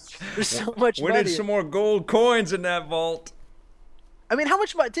 there's so much We need money. some more gold coins in that vault. I mean, how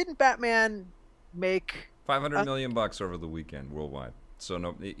much money didn't Batman make? 500 million bucks over the weekend worldwide. So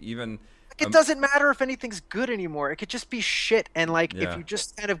no, even Like, it doesn't matter if anything's good anymore. It could just be shit. And like, if yeah, you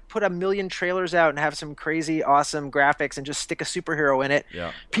just kind of put a million trailers out and have some crazy, awesome graphics and just stick a superhero in it,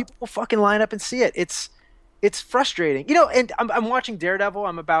 yeah, people will fucking line up and see it. It's frustrating, And I'm watching Daredevil.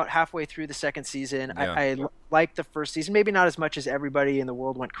 I'm about halfway through the second season. yeah, I like the first season, maybe not as much as everybody in the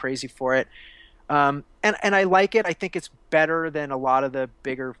world went crazy for it. And I like it. I think it's better than a lot of the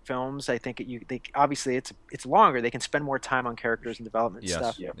bigger films. I think obviously it's longer. They can spend more time on characters and development and yes,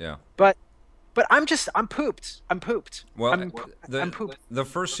 stuff. yeah. But I'm pooped. I'm pooped. Well, I'm pooped. the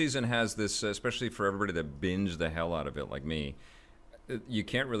first season has this, especially for everybody that binged the hell out of it, like me. You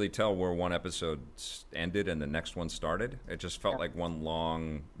can't really tell where one episode ended and the next one started. It just felt like one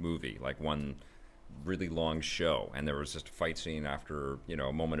long movie, like one really long show, and there was just a fight scene after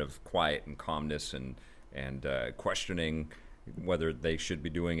a moment of quiet and calmness and questioning whether they should be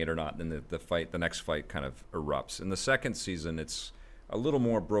doing it or not. Then the next fight kind of erupts. In the second season, it's a little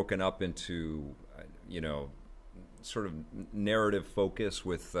more broken up into sort of narrative focus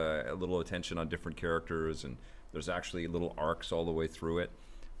with a little attention on different characters, and there's actually little arcs all the way through it.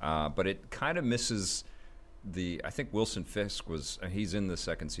 But it kind of misses I think Wilson Fisk he's in the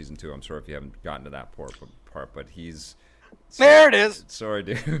second season too. I'm sorry if you haven't gotten to that part, but he's There it is. sorry,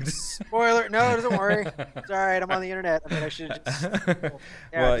 dude. Spoiler. No, don't worry. It's all right. I'm on the internet. I mean, I should just. Yeah.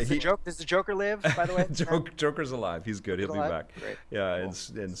 Well, Does the Joker live? By the way. Joker's alive. He's good. He'll be alive? back. Great. Yeah,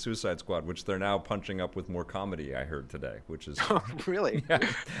 Cool. and Suicide Squad, which they're now punching up with more comedy. I heard today, which is Oh, really? yeah,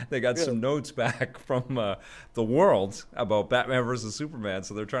 they got Really? some notes back from the world about Batman versus Superman,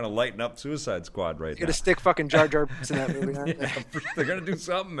 so they're trying to lighten up Suicide Squad right You're now. gonna stick fucking Jar Jar Binks in that movie, aren't they? Yeah, they're gonna do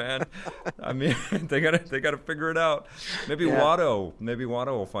something, man. I mean, they gotta figure it out. Maybe Yeah. Watto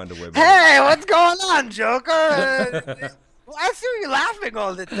will find a way. Hey, what's going on, Joker? Well, I see you laughing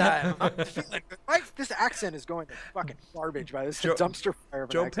all the time. I'm feeling good. This accent is going to fucking garbage by this dumpster fire of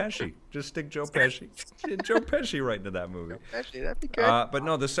an Joe accent. Pesci. Just stick Joe Pesci. Joe Pesci right into that movie. Actually, that'd be good. But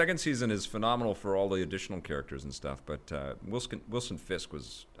no, the second season is phenomenal for all the additional characters and stuff. But Wilson Fisk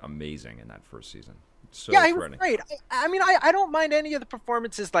was amazing in that first season. So Yeah, he was threatening. great. I mean, I don't mind any of the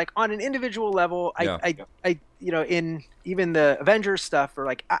performances. Like on an individual level, Yeah. I in even the Avengers stuff, or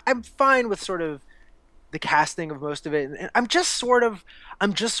like I'm fine with sort of the casting of most of it, and I'm just sort of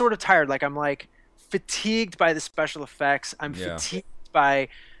tired. Like I'm like fatigued by the special effects. I'm Yeah. fatigued by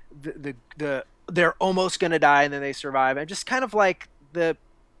the they're almost gonna die and then they survive. I'm just kind of like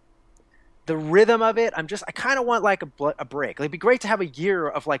the rhythm of it, I kind of want like a break. Like, it'd be great to have a year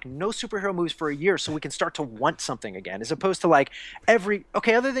of like no superhero movies for a year, so we can start to want something again, as opposed to like every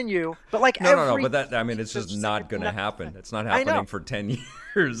okay, other than you, but like No. every But that, I mean, it's there's just just like not going to happen. It's not I know. happening for 10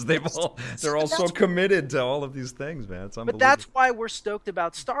 years. They're all But so that's committed to all of these things, man. It's but that's unbelievable. why we're stoked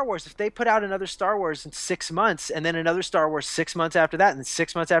about Star Wars. If they put out another Star Wars in 6 months, and then another Star Wars 6 months after that, and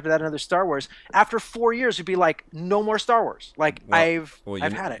 6 months after that, another Star Wars, after 4 years, it'd be like no more Star Wars. Like Well,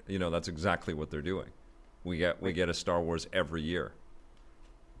 I've had it. that's exactly what they're doing. We get a Star Wars every year.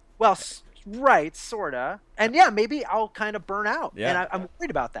 Well, right, sorta, and yeah, maybe I'll kind of burn out, and Yeah. I'm worried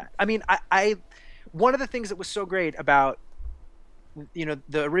about that. I mean, I one of the things that was so great about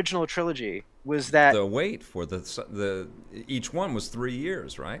the original trilogy was that The wait for the each one was 3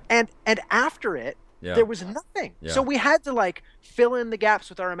 years, right? and after it Yeah. there was nothing, so Yeah. we had to like fill in the gaps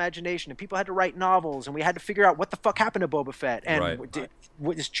with our imagination, and people had to write novels, and we had to figure out what the fuck happened to Boba Fett, and Right.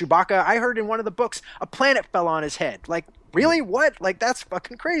 what is Chewbacca. I heard in one of the books a planet fell on his head. Like, really? What? Like, that's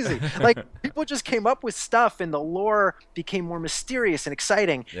fucking crazy. Like, people just came up with stuff, and the lore became more mysterious and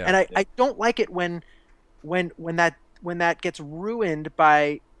exciting, Yeah. and I don't like it when that gets ruined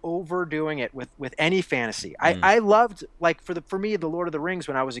by overdoing it with any fantasy. I loved, like, for me, the Lord of the Rings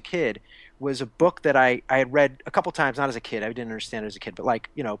when I was a kid was a book that I had read a couple times, not as a kid, I didn't understand it as a kid, but like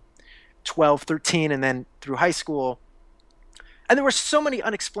 12, 13, and then through high school, and there were so many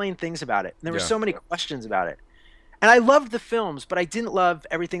unexplained things about it, and there were Yeah. so many questions about it, and I loved the films, but I didn't love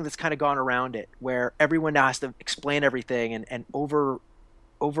everything that's kind of gone around it, where everyone now has to explain everything, and over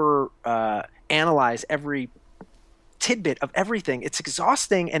analyze every tidbit of everything. It's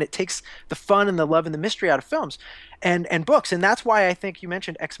exhausting, and it takes the fun and the love and the mystery out of films and books. And that's why I think you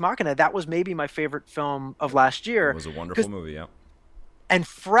mentioned Ex Machina. That was maybe my favorite film of last It year, was a wonderful because movie. Yeah. and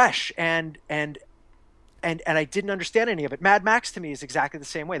fresh and I didn't understand any of it. Mad Max to me is exactly the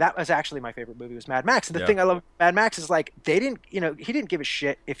same way. That was actually my favorite movie, was Mad Max. And the Yeah. thing I love about Mad Max is like they didn't, he didn't give a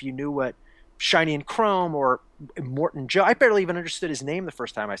shit if you knew what Shiny and Chrome or Morton Joe. I barely even understood his name the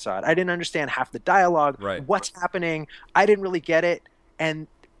first time I saw it. I didn't understand half the dialogue, Right. what's happening. I didn't really get it, and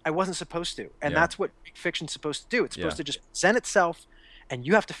I wasn't supposed to. And Yeah. that's what fiction's supposed to do. It's Yeah. supposed to just present itself, and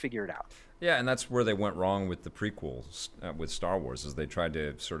you have to figure it out. Yeah, and that's where they went wrong with the prequels with Star Wars, is they tried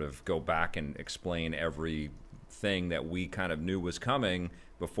to sort of go back and explain everything that we kind of knew was coming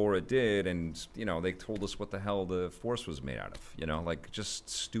before it did, and they told us what the hell the Force was made out of. Like, just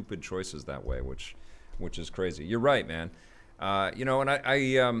stupid choices that way, which is crazy. You're right, man. And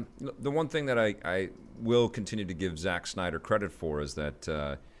the one thing that I will continue to give Zack Snyder credit for is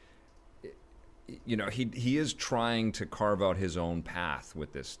that. He is trying to carve out his own path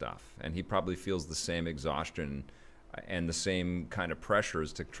with this stuff, and he probably feels the same exhaustion and the same kind of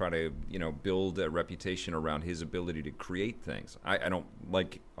pressures to try to build a reputation around his ability to create things. I don't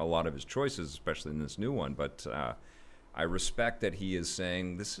like a lot of his choices, especially in this new one, but I respect that he is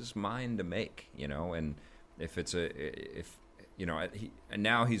saying this is mine to make, and and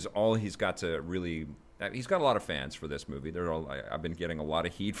now he's got to really. He's got a lot of fans for this movie. I've been getting a lot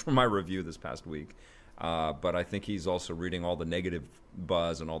of heat for my review this past week, but I think he's also reading all the negative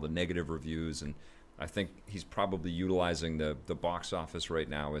buzz and all the negative reviews, and I think he's probably utilizing the box office right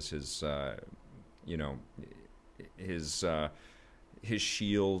now as his his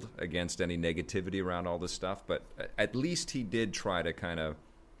shield against any negativity around all this stuff. But at least he did try to kind of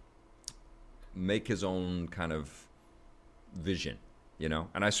make his own kind of vision.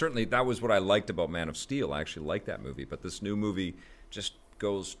 And that was what I liked about Man of Steel. I actually liked that movie, but this new movie just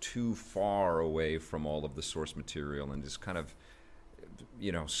goes too far away from all of the source material and just kind of,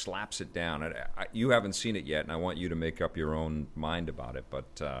 slaps it down. You haven't seen it yet, and I want you to make up your own mind about it.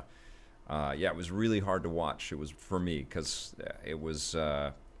 But it was really hard to watch. It was for me because it was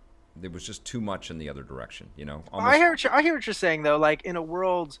just too much in the other direction. I hear what you're saying, though. Like, in a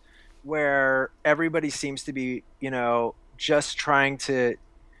world where everybody seems to be, just trying to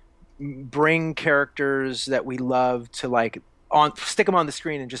bring characters that we love to stick them on the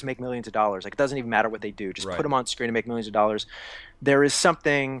screen and just make millions of dollars. Like, it doesn't even matter what they do. Just Right. put them on screen and make millions of dollars. There is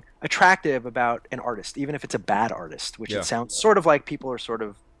something attractive about an artist, even if it's a bad artist, which Yeah. it sounds sort of like people are sort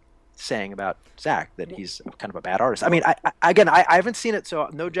of saying about Zach, that he's kind of a bad artist. I mean, I haven't seen it, so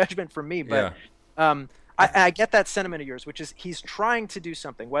no judgment from me, but I get that sentiment of yours, which is he's trying to do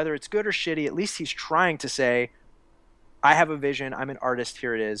something, whether it's good or shitty. At least he's trying to say, I have a vision. I'm an artist.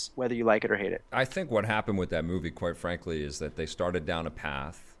 Here it is, whether you like it or hate it. I think what happened with that movie, quite frankly, is that they started down a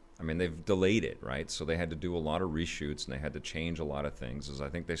path. I mean, they've delayed it, right? So they had to do a lot of reshoots and they had to change a lot of things. I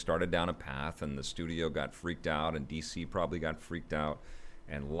think they started down a path and the studio got freaked out and DC probably got freaked out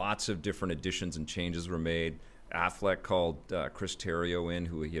and lots of different additions and changes were made. Affleck called Chris Terrio in,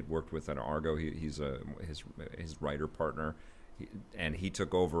 who he had worked with on Argo. He's his writer partner, and he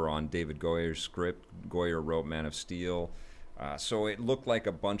took over on David Goyer's script. Goyer wrote Man of Steel. So it looked like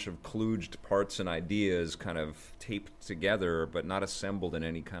a bunch of kludged parts and ideas kind of taped together, but not assembled in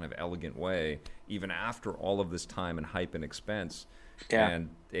any kind of elegant way, even after all of this time and hype and expense. Yeah. And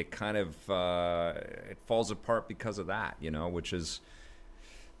it kind of it falls apart because of that, which is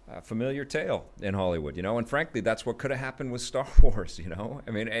a familiar tale in Hollywood, And frankly, that's what could have happened with Star Wars,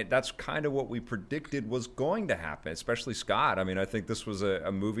 I mean, that's kind of what we predicted was going to happen, especially Scott. I mean, I think this was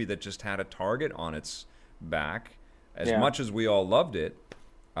a movie that just had a target on its back. As much as we all loved it,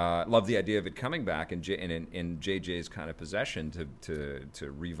 loved the idea of it coming back in JJ's kind of possession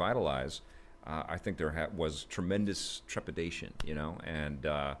to revitalize, I think there was tremendous trepidation, and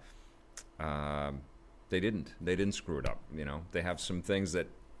they didn't screw it up, They have some things that,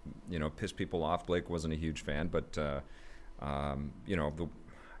 piss people off. Blake wasn't a huge fan, but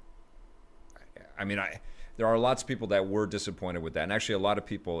there are lots of people that were disappointed with that, and actually a lot of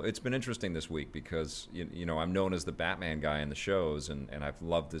people. It's been interesting this week because I'm known as the Batman guy in the shows, and I've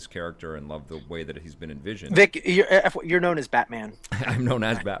loved this character and loved the way that he's been envisioned. Vic, you're known as Batman. I'm known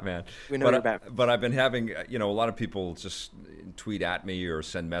as Batman. We know you're Batman. But I've been having a lot of people just tweet at me or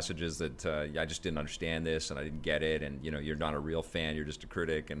send messages that I just didn't understand this and I didn't get it, and you're not a real fan, you're just a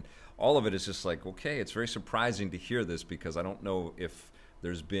critic, and all of it is just like, okay, it's very surprising to hear this because I don't know if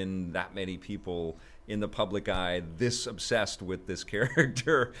there's been that many people in the public eye this obsessed with this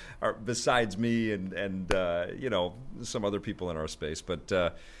character besides me and some other people in our space. But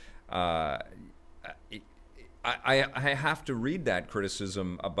I have to read that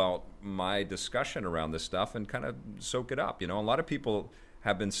criticism about my discussion around this stuff and kind of soak it up. A lot of people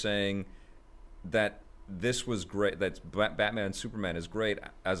have been saying that this was great, that Batman and Superman is great,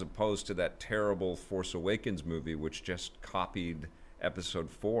 as opposed to that terrible Force Awakens movie, which just copied Episode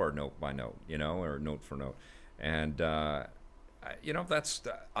 4 note by note, or note for note. And, that's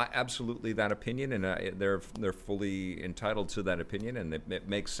absolutely that opinion, and they're fully entitled to that opinion, and it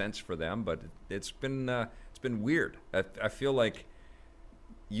makes sense for them, but it's been weird. I feel like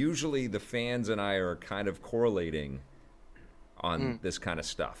usually the fans and I are kind of correlating on this kind of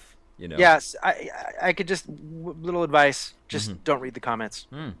stuff, Yes, I could just, little advice, just don't read the comments.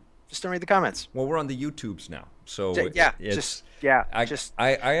 Just don't read the comments. Well, we're on the YouTubes now, so I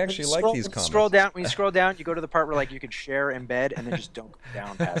actually like these comments. Scroll down. When you scroll down, you go to the part where you can share, embed, and then just don't go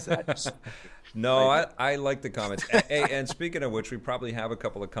down past that. No, I like the comments. Hey, and speaking of which, we probably have a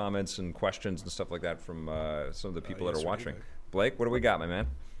couple of comments and questions and stuff like that from some of the people that are watching. Blake, what do we got, my man?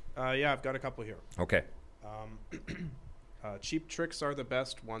 Yeah, I've got a couple here. Okay. Cheap Tricks are the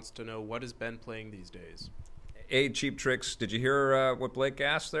best. Wants to know, what has Ben playing these days? Hey, Cheap Tricks, did you hear what Blake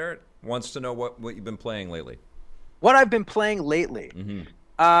asked there? Wants to know what you've been playing lately. What I've been playing lately? Mm-hmm.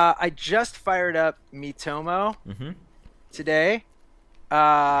 I just fired up Miitomo today,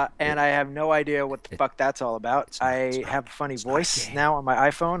 and I have no idea what the fuck that's all about. I have a funny voice now on my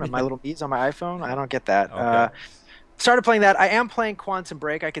iPhone, on my little B's on my iPhone. I don't get that. Okay. Started playing that. I am playing Quantum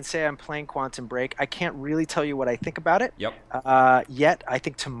Break. I can say I'm playing Quantum Break. I can't really tell you what I think about it. Yep. Yet. I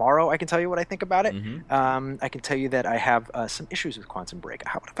think tomorrow I can tell you what I think about it. Mm-hmm. I can tell you that I have some issues with Quantum Break.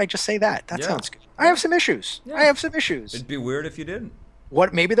 What if I just say that? That sounds good. I have some issues. Yeah. I have some issues. It'd be weird if you didn't.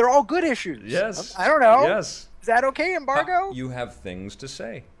 What? Maybe they're all good issues. Yes. I don't know. Yes. Is that okay, Embargo? You have things to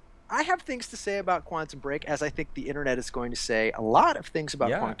say. I have things to say about Quantum Break, as I think the internet is going to say a lot of things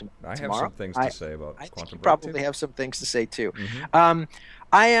about Quantum Break tomorrow. I have some things to say about I Quantum think you Break, probably too. have some things to say, too. Mm-hmm.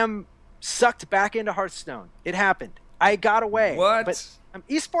 I am sucked back into Hearthstone. It happened. I got away. What? But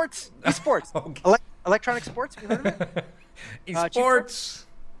esports. Okay. Electronic sports. Have you heard of it? Esports.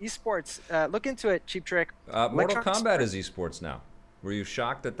 Esports. Look into it, Cheap Trick. Mortal Kombat is esports now. Were you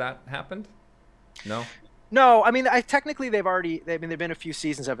shocked that happened? No? No, I mean, technically they've been a few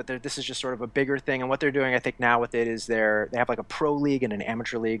seasons of it. This is just sort of a bigger thing, and what they're doing, I think, now with it is they have like a pro league and an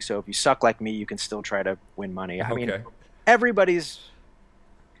amateur league. So if you suck like me, you can still try to win money. I mean, everybody's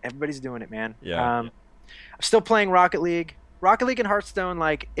doing it, man. Yeah. I'm still playing Rocket League. Rocket League and Hearthstone.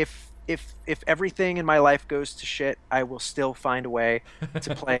 Like if everything in my life goes to shit, I will still find a way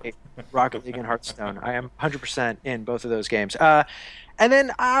to play Rocket League and Hearthstone. I am 100% in both of those games. And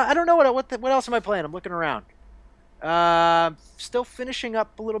then I don't know what else am I playing? I'm looking around. Still finishing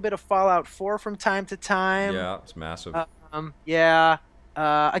up a little bit of Fallout 4 from time to time. Yeah, it's massive. Again,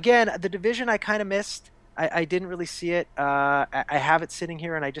 The Division I kind of missed. I didn't really see it. I have it sitting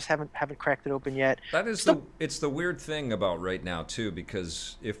here, and I just haven't cracked it open yet. That is it's the weird thing about right now too,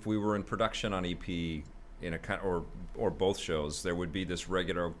 because if we were in production on EP in a kind or both shows, there would be this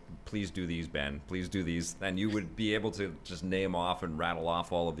regular, please do these, Ben, please do these, and you would be able to just name off and rattle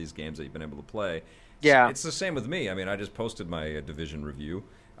off all of these games that you've been able to play. Yeah. It's the same with me. I mean, I just posted my Division review.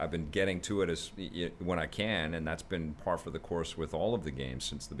 I've been getting to it when I can, and that's been par for the course with all of the games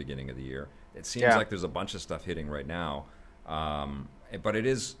since the beginning of the year. It seems like there's a bunch of stuff hitting right now, but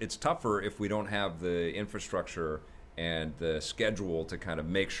it's tougher if we don't have the infrastructure and the schedule to kind of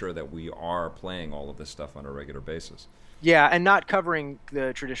make sure that we are playing all of this stuff on a regular basis. Yeah, and not covering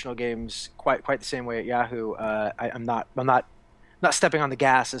the traditional games quite the same way at Yahoo. I'm not stepping on the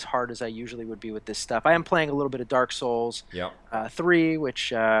gas as hard as I usually would be with this stuff. I am playing a little bit of Dark Souls 3,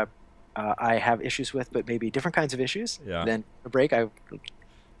 which I have issues with, but maybe different kinds of issues than a break.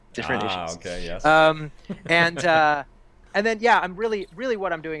 Different issues. Okay, yes. And then I'm really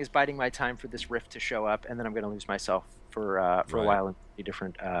what I'm doing is biding my time for this Rift to show up, and then I'm going to lose myself for a while in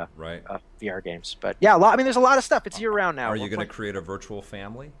different VR games. But yeah, there's a lot of stuff. It's year round now. Are you going to create a virtual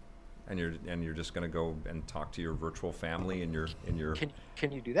family, and you're just going to go and talk to your virtual family in your?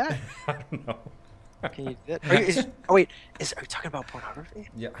 Can you do that? I don't know. Can you do that? Are you talking about pornography?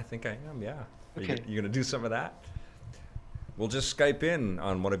 Yeah, I think I am. Yeah. Okay. You going to do some of that? We'll just Skype in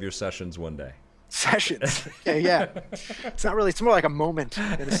on one of your sessions one day. Sessions. Yeah. It's not really. It's more like a moment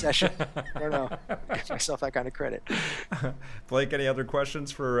in a session. I don't know. Give myself that kind of credit. Blake, any other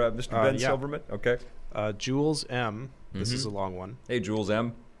questions for Mr. Ben Silverman? Okay. Jules M. This is a long one. Hey, Jules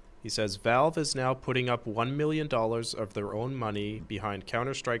M. He says Valve is now putting up $1 million of their own money behind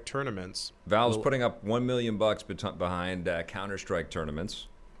Counter-Strike tournaments. Valve's putting up $1 million behind Counter-Strike tournaments.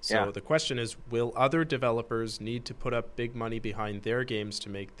 So the question is, will other developers need to put up big money behind their games to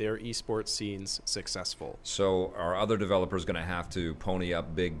make their esports scenes successful? So are other developers going to have to pony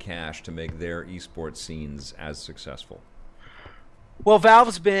up big cash to make their esports scenes as successful? Well,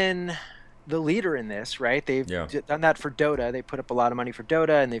 Valve's been the leader in this, right? They've done that for Dota. They put up a lot of money for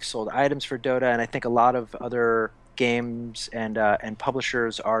Dota, and they've sold items for Dota, and I think a lot of other games and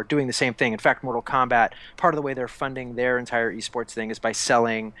publishers are doing the same thing. In fact, Mortal Kombat, part of the way they're funding their entire esports thing is by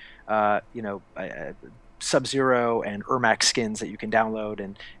selling, Sub-Zero and Ermac skins that you can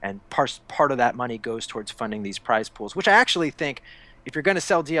download, and part of that money goes towards funding these prize pools, which I actually think, if you're going to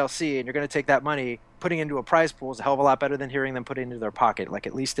sell DLC and you're going to take that money, putting into a prize pool is a hell of a lot better than hearing them put it into their pocket. Like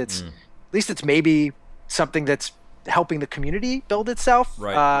at least it's maybe something that's helping the community build itself.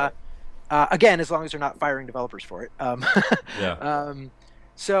 Right. Again, as long as they're not firing developers for it.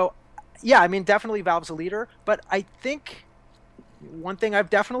 So, yeah, I mean, definitely Valve's a leader. But I think one thing I've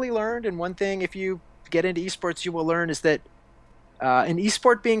definitely learned, and one thing if you get into esports you will learn, is that an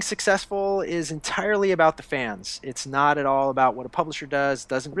esport being successful is entirely about the fans. It's not at all about what a publisher does. It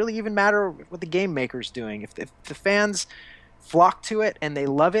doesn't really even matter what the game maker's doing. If the fans flock to it and they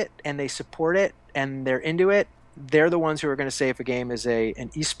love it and they support it and they're into it, they're the ones who are going to say if a game is an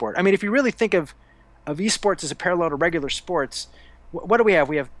esport. I mean, if you really think of esports as a parallel to regular sports, what do we have?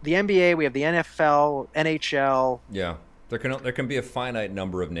 We have the NBA, we have the NFL, NHL. Yeah, there can be a finite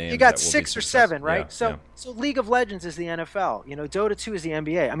number of names. You got 6 or 7, right? So League of Legends is the NFL. Dota 2 is the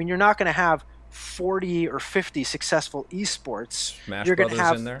NBA. I mean, you're not going to have 40 or 50 successful esports. Smash you're Brothers going to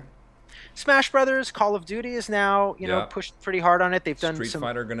have in there. Smash Brothers, Call of Duty is now pushed pretty hard on it. They've done Street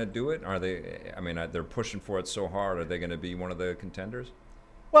Fighter going to do it? Are they? I mean, they're pushing for it so hard. Are they going to be one of the contenders?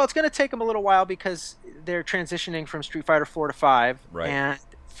 Well, it's going to take them a little while because they're transitioning from Street Fighter 4 to 5, and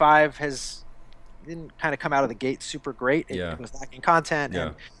 5 didn't kind of come out of the gate super great. It was lacking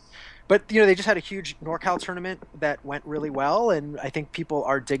content. But they just had a huge NorCal tournament that went really well, and I think people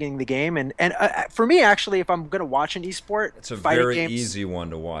are digging the game. And for me, actually, if I'm going to watch an esport, it's a very easy one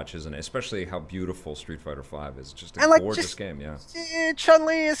to watch, isn't it? Especially how beautiful Street Fighter V is. It's just a gorgeous game.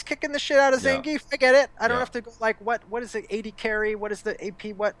 Chun-Li is kicking the shit out of Zangief. I get it. I don't have to go what is the 80 carry? What is the AP?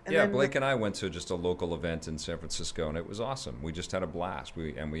 What? And Blake and I went to just a local event in San Francisco, and it was awesome. We just had a blast.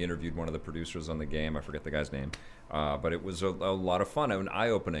 We interviewed one of the producers on the game. I forget the guy's name. But it was a lot of fun and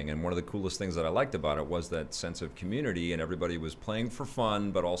eye-opening, and one of the coolest things that I liked about it was that sense of community, and everybody was playing for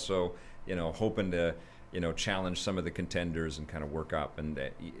fun, but also, hoping to, challenge some of the contenders and kind of work up, and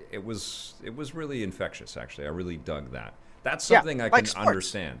it was really infectious, actually. I really dug that. That's something I can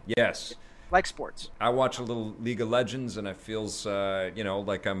understand. Yes. Like sports. I watch a little League of Legends, and it feels,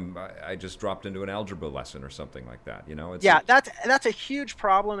 like I just dropped into an algebra lesson or something like that. That's a huge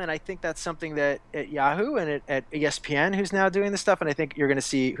problem, and I think that's something that at Yahoo and at ESPN, who's now doing this stuff, and I think you're going to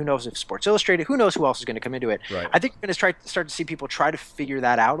see, who knows if Sports Illustrated, who knows who else is going to come into it. Right. I think you're going to start to see people try to figure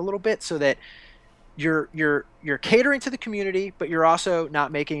that out a little bit, so that you're catering to the community, but you're also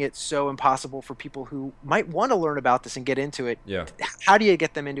not making it so impossible for people who might want to learn about this and get into it. Yeah. How do you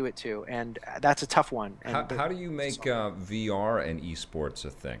get them into it too? And that's a tough one. And How do you make VR and esports a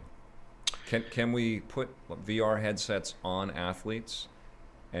thing? Can we put VR headsets on athletes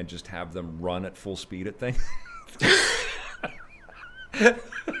and just have them run at full speed at things?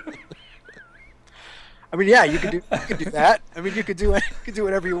 I mean, yeah, you could do that. I mean, you could do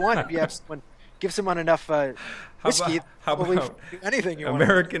whatever you want. If you have someone, give someone enough whiskey, how about do anything you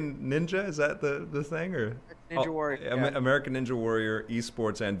American Ninja? Is that the thing, or Ninja Warrior? Yeah. American Ninja Warrior,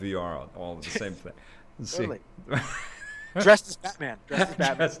 esports, and VR, all the same thing. Let's Totally. see. Dressed as Batman.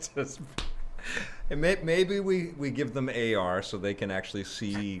 And maybe we give them AR so they can actually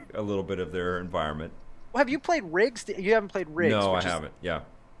see a little bit of their environment. Well, have you played Rigs? You haven't played Rigs. No, I haven't. Yeah.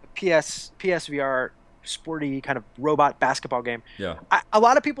 PSVR sporty kind of robot basketball game. Yeah. A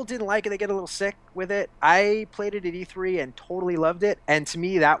lot of people didn't like it. They get a little sick with it. I played it at E3 and totally loved it. And to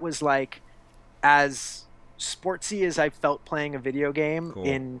me, that was like as sportsy as I felt playing a video game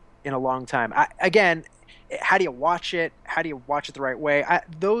in a long time. Again, how do you watch it? How do you watch it the right way?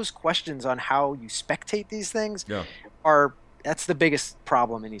 Those questions on how you spectate these things that's the biggest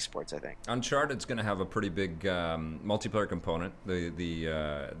problem in esports, I think. Uncharted's going to have a pretty big multiplayer component.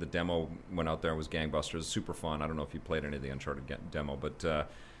 The demo went out there and was gangbusters, super fun. I don't know if you played any of the Uncharted demo, but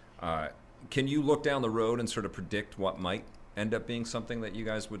can you look down the road and sort of predict what might end up being something that you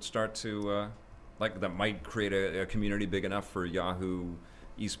guys would start to like, that might create a community big enough for Yahoo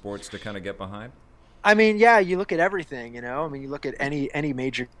esports to kind of get behind? I mean, yeah, you look at everything, you know. I mean, you look at any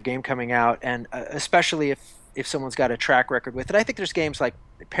major game coming out, and especially if someone's got a track record with it. I think there's games like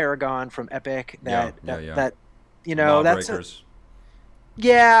Paragon from Epic that you know, Lawbreakers.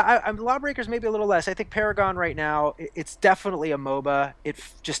 Lawbreakers maybe a little less. I think Paragon right now, it's definitely a MOBA. It's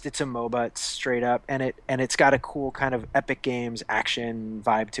a MOBA. It's straight up, and it's got a cool kind of Epic Games action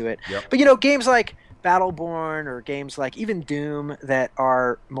vibe to it. Yep. But you know, games like Battleborn or games like even Doom that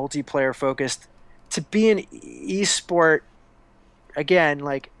are multiplayer focused, to be an esport, again,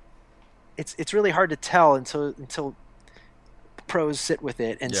 like it's really hard to tell until pros sit with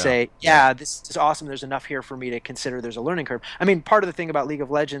it and say, this is awesome. There's enough here for me to consider there's a learning curve. I mean, part of the thing about League of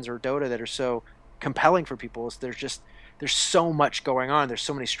Legends or Dota that are so compelling for people is there's so much going on. There's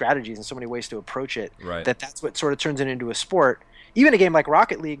so many strategies and so many ways to approach it that's what sort of turns it into a sport. Even a game like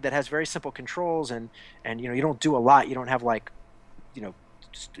Rocket League that has very simple controls and you know, you don't do a lot. You don't have like, you know,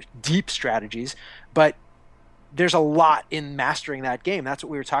 deep strategies, but there's a lot in mastering that game. That's what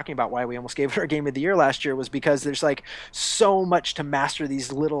we were talking about, why we almost gave it our game of the year last year, was because there's like so much to master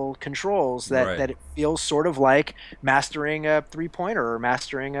these little controls that it feels sort of like mastering a three-pointer or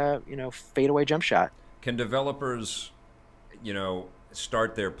mastering a, you know, fadeaway jump shot. Can developers, you know,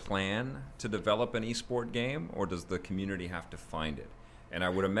 start their plan to develop an esport game, or does the community have to find it? And I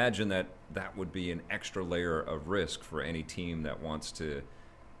would imagine that would be an extra layer of risk for any team that wants to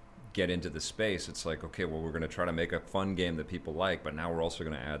get into the space. It's like, okay, well, we're going to try to make a fun game that people like, but now we're also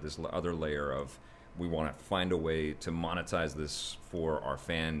going to add this other layer of, we want to find a way to monetize this for our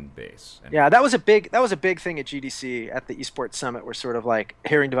fan base. And that was a big thing at GDC at the Esports Summit. We're sort of like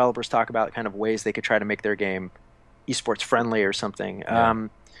hearing developers talk about kind of ways they could try to make their game esports friendly or something. And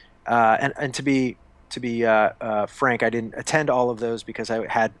to be frank, I didn't attend all of those because I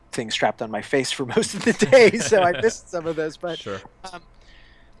had things strapped on my face for most of the day, so I missed some of those. But sure.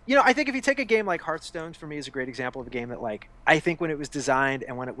 You know, I think if you take a game like Hearthstone, for me, is a great example of a game that, like, I think when it was designed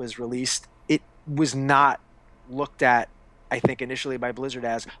and when it was released, it was not looked at, I think, initially by Blizzard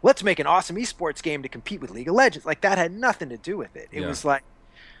as, let's make an awesome esports game to compete with League of Legends. Like, that had nothing to do with it. It was like,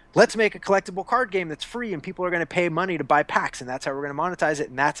 let's make a collectible card game that's free and people are going to pay money to buy packs, and that's how we're going to monetize it,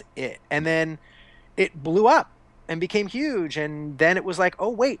 and that's it. And then it blew up and became huge, and then it was like, oh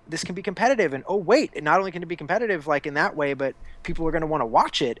wait, this can be competitive, and oh wait, and not only can it be competitive like in that way, but people are going to want to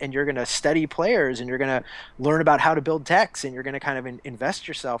watch it, and you're going to study players, and you're going to learn about how to build techs, and you're going to kind of invest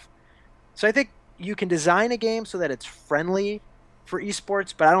yourself. So I think you can design a game so that it's friendly for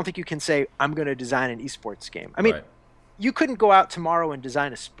esports, but I don't think you can say, I'm going to design an esports game. I mean, you couldn't go out tomorrow and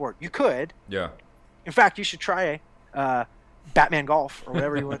design a sport. You could. Yeah. In fact, you should try Batman Golf or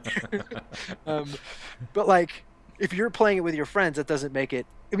whatever you want. But like, if you're playing it with your friends, that doesn't make it.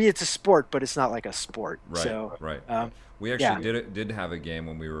 I mean, it's a sport, but it's not like a sport. Right. So, we actually did have a game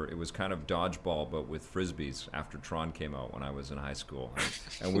when it was kind of dodgeball, but with frisbees after Tron came out when I was in high school,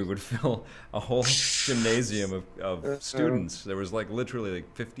 and we would fill a whole gymnasium of students. There was like literally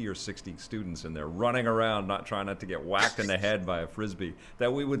like 50 or 60 students in there running around, trying not to get whacked in the head by a frisbee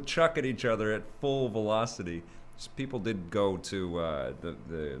that we would chuck at each other at full velocity. People did go to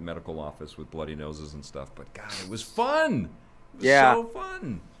the medical office with bloody noses and stuff, but God, it was fun. It was so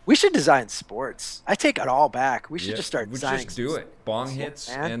fun. We should design sports. I take it all back. We should just start We designing. just do it. Bong hits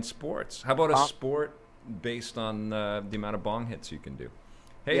and sports. How about a sport based on the amount of bong hits you can do?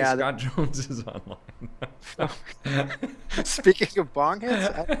 Hey, Scott Jones is online. Speaking of bong hits,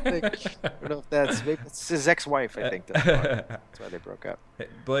 I don't know if it's his ex-wife. I think that's why they broke up. Hey,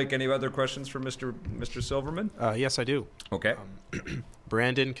 Blake, any other questions for Mr. Silverman? Yes, I do. Okay.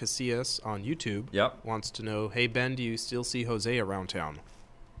 Brandon Casillas on YouTube wants to know, hey Ben, do you still see Jose around town?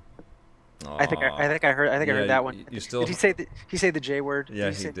 I think I heard that one. Did he say the J word? Yeah,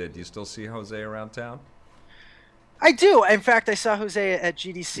 he did. Do you still see Jose around town? I do. In fact, I saw Jose at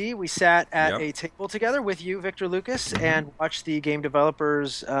GDC. We sat at a table together with you, Victor Lucas, and watched the Game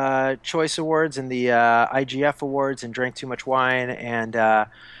Developers Choice Awards and the IGF Awards, and drank too much wine. And I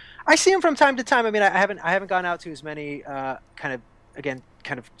see him from time to time. I mean, I haven't gone out to as many kind of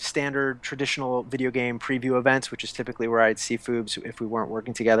standard traditional video game preview events, which is typically where I'd see Foobs if we weren't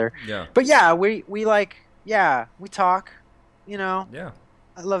working together. Yeah. But we talk. You know. Yeah.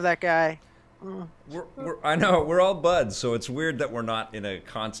 I love that guy. I know, we're all buds, so it's weird that we're not in a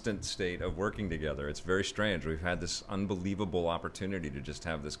constant state of working together. It's very strange. We've had this unbelievable opportunity to just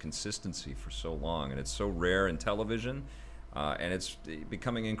have this consistency for so long, and it's so rare in television, and it's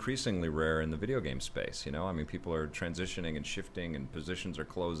becoming increasingly rare in the video game space. You know, I mean, people are transitioning and shifting, and positions are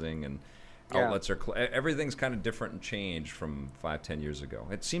closing, and outlets are everything's kind of different and changed from 5-10 years ago.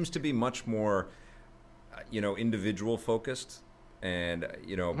 It seems to be much more, individual focused. And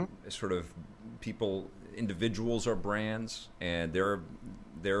sort of individuals are brands, and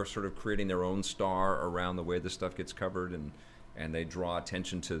they're sort of creating their own star around the way the stuff gets covered, and they draw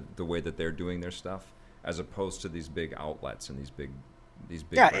attention to the way that they're doing their stuff, as opposed to these big outlets and these big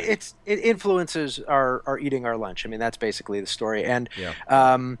brands. Influencers are eating our lunch. I mean, that's basically the story. And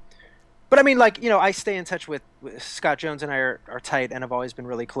but I mean, I stay in touch with Scott Jones, and I are tight and have always been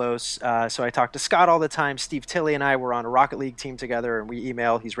really close. So I talk to Scott all the time. Steve Tilley and I were on a Rocket League team together, and we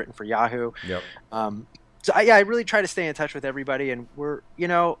email. He's written for Yahoo. Yep. I really try to stay in touch with everybody. And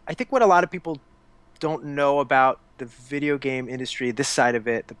I think what a lot of people don't know about the video game industry, this side of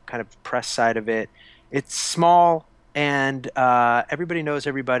it, the kind of press side of it, it's small. And everybody knows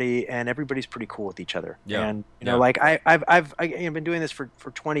everybody, and everybody's pretty cool with each other. Yeah. And I've been doing this for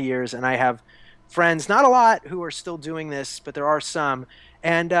 20 years, and I have friends, not a lot, who are still doing this, but there are some.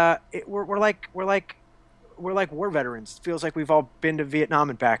 And we're like war veterans. It feels like we've all been to Vietnam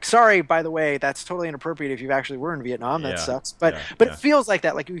and back. Sorry, by the way, that's totally inappropriate if you actually were in Vietnam. That sucks. But it feels like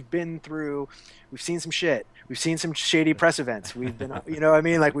that. Like we've seen some shit. We've seen some shady press events. We've been,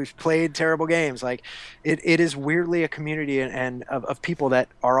 like we've played terrible games. Like it is weirdly a community and of people that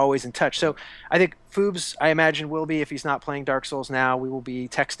are always in touch. So I think Foobs, I imagine, will be, if he's not playing Dark Souls now, we will be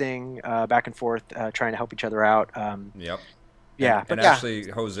texting back and forth, trying to help each other out. Yeah. And actually,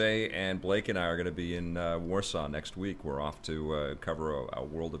 Jose and Blake and I are going to be in Warsaw next week. We're off to cover a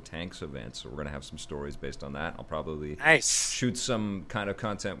World of Tanks event, so we're going to have some stories based on that. I'll probably shoot some kind of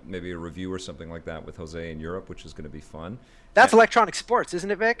content, maybe a review or something like that with Jose in Europe, which is going to be fun. That's electronic sports,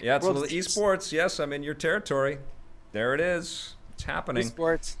 isn't it, Vic? Yeah, it's esports. Yes, I'm in your territory. There it is. It's happening.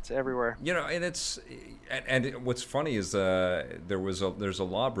 Esports, it's everywhere. And what's funny is there's a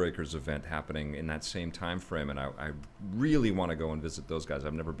Lawbreakers event happening in that same time frame, and I really want to go and visit those guys.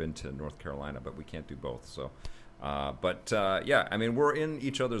 I've never been to North Carolina, but we can't do both. So, I mean, we're in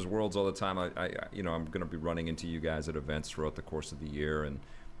each other's worlds all the time. I'm going to be running into you guys at events throughout the course of the year,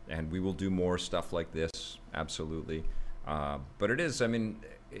 and we will do more stuff like this. Absolutely. But it is, I mean,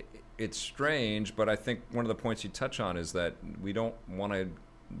 it's strange, but I think one of the points you touch on is that we don't want to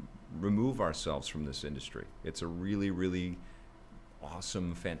remove ourselves from this industry. It's a really, really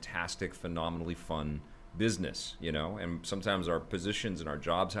awesome, fantastic, phenomenally fun business, and sometimes our positions and our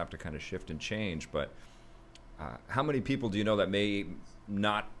jobs have to kind of shift and change. But how many people do you know that may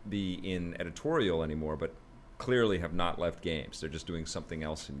not be in editorial anymore, but clearly have not left games? They're just doing something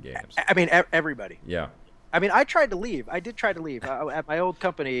else in games. I mean, everybody. Yeah. I mean, I tried to leave. I did try to leave at my old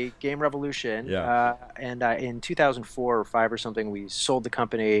company, Game Revolution. Yeah. And in 2004 or 5 or something, we sold the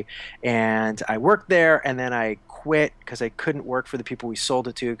company, and I worked there, and then I quit because I couldn't work for the people we sold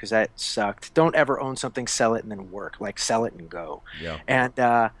it to because that sucked. Don't ever own something, sell it, and then work. Like, sell it and go. Yeah.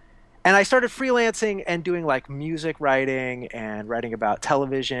 And I started freelancing and doing like music writing and writing about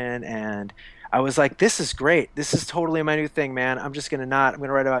television, and I was like, this is great. This is totally my new thing, man. I'm going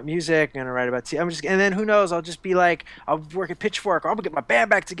to write about music. I'm going to write about and then who knows? I'll just be like, I'll work at Pitchfork, or I'm going to get my band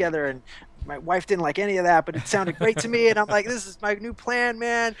back together and my wife didn't like any of that, but it sounded great to me. And I'm like, this is my new plan,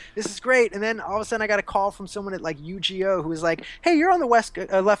 man. This is great. And then all of a sudden I got a call from someone at like UGO who was like, hey, you're on the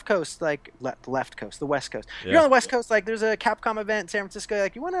left coast, like left coast, the West Coast. Yeah. You're on the West Coast. Like there's a Capcom event in San Francisco.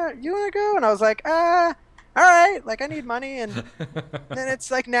 Like you want to go? And I was like, all right. Like I need money. And then it's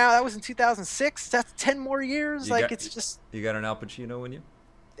like now that was in 2006. That's 10 more years. It's just. You got an Al Pacino in you?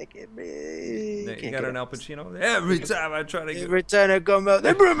 You got an Al Pacino? Every time I try to get... Every time I come out,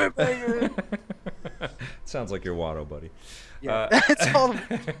 they bring me back. Sounds like your Watto, buddy. Yeah, it's all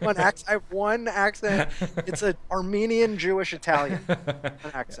one accent. I have one accent. It's an Armenian, Jewish, Italian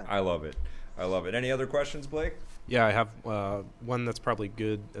accent. I love it. Any other questions, Blake? Yeah, I have one that's probably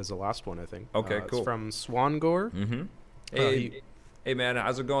good as the last one, I think. Okay, cool. It's from Swangor. Mm-hmm. Hey, man,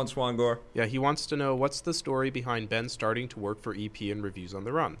 how's it going, Swangor? Yeah, he wants to know what's the story behind Ben starting to work for EP and Reviews on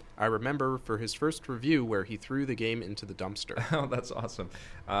the Run. I remember for his first review where he threw the game into the dumpster. Oh, that's awesome.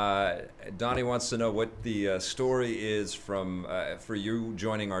 Donnie wants to know what the story is from for you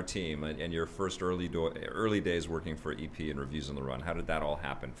joining our team and your first early days working for EP and Reviews on the Run. How did that all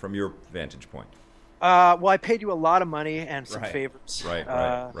happen from your vantage point? Well, I paid you a lot of money and some favors.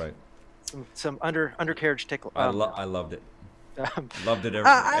 Right. Some undercarriage tickle. I loved it. Loved it every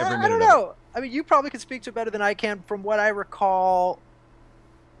minute. I don't know. I mean, you probably could speak to it better than I can. From what I recall,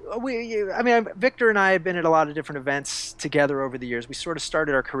 Victor and I had been at a lot of different events together over the years. We sort of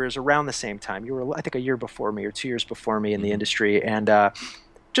started our careers around the same time. You were, I think, a year before me or 2 years before me in the industry, and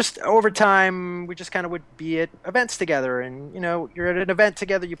just over time, we just kind of would be at events together. And you're at an event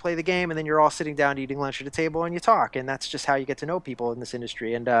together, you play the game, and then you're all sitting down eating lunch at a table and you talk, and that's just how you get to know people in this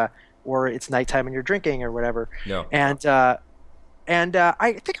industry. And or it's nighttime and you're drinking or whatever. Yeah. And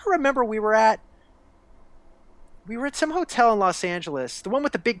I think I remember we were at some hotel in Los Angeles, the one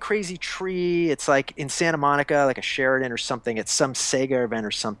with the big crazy tree. It's like in Santa Monica, like a Sheraton or something. It's some Sega event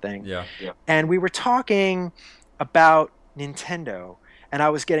or something. Yeah. And we were talking about Nintendo, and I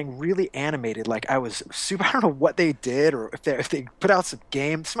was getting really animated. Like I was super. I don't know what they did, or if they put out some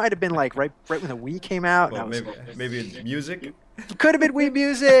game. This might have been like right when the Wii came out. Well, maybe music. Could have been Wii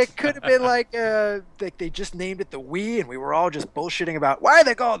Music. Could have been like they just named it the Wii, and we were all just bullshitting about why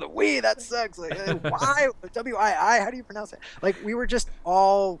they call it the Wii. That sucks. Like why WII? How do you pronounce it? Like we were just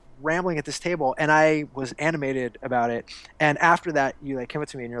all rambling at this table, and I was animated about it. And after that, you like came up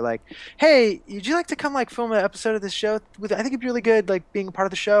to me and you're like, "Hey, would you like to come like film an episode of this show? I think it'd be really good, like being a part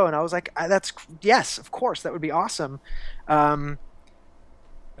of the show." And I was like, yes, of course, that would be awesome."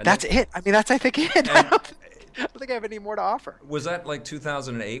 That's it. I mean, that's I think it. I don't think I have any more to offer. Was that like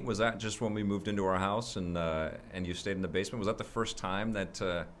 2008? Was that just when we moved into our house and you stayed in the basement? Was that the first time that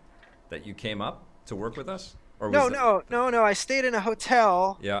you came up to work with us? Or was No. I stayed in a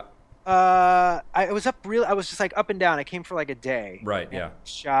hotel. Yeah. I was just like up and down. I came for like a day. Right. Yeah.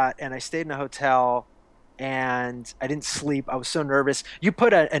 Shot, and I stayed in a hotel, and I didn't sleep. I was so nervous. You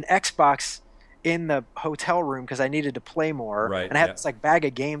put an Xbox in the hotel room because I needed to play more. Right, and I had this like bag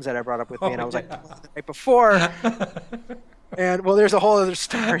of games that I brought up with me, and I was like the night before. And well, there's a whole other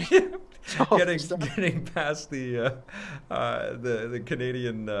story. Getting past the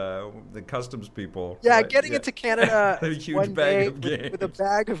Canadian the customs people. Yeah, right? Getting into Canada a huge bag of games. With a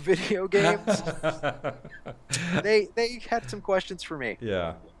bag of video games. They had some questions for me.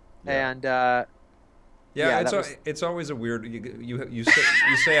 Yeah. And it's always a weird. You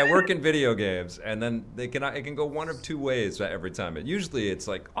say I work in video games, and then it can go one of two ways every time. Usually it's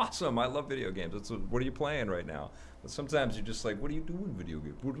like awesome, I love video games. What are you playing right now? But sometimes you're just like, what are you doing video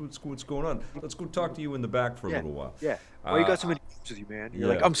games? What's going on? Let's go talk to you in the back for a little while. Yeah. Well, you got so many games with you, man. You're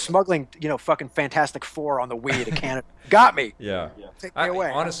like, I'm smuggling, fucking Fantastic Four on the Wii to Canada. Got me. Yeah. Take me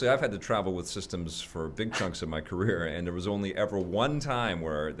away. Honestly, I've had to travel with systems for big chunks of my career, and there was only ever one time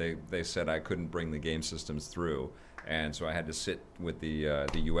where they said I couldn't bring the game systems through. And so I had to sit with the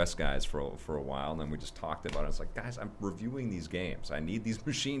U.S. guys for a while, and then we just talked about it. It's like, guys, I'm reviewing these games. I need these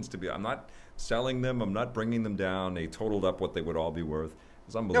machines to be. I'm not selling them. I'm not bringing them down. They totaled up what they would all be worth. It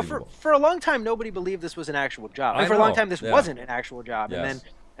was unbelievable. For a long time, nobody believed this was an actual job. For a long time, this wasn't an actual job. Yes.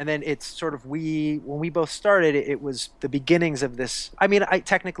 And then it's sort of when we both started, it was the beginnings of this. I mean, I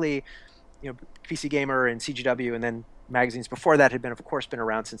technically, PC Gamer and CGW, and then magazines before that had of course been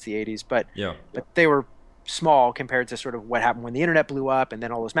around since the 80s, but they were small compared to sort of what happened when the internet blew up, and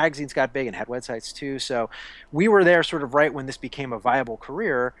then all those magazines got big and had websites too. So we were there sort of right when this became a viable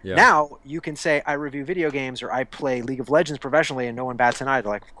career. Yeah. Now you can say I review video games or I play League of Legends professionally, and no one bats an eye.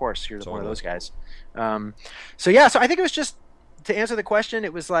 They're like, of course, you're one of those guys. So I think it was just to answer the question.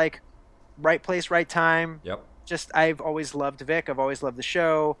 It was like right place, right time. Yep. Just I've always loved Vic. I've always loved the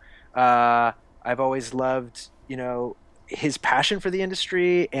show. I've always loved his passion for the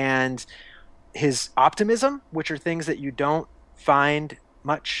industry, and his optimism, which are things that you don't find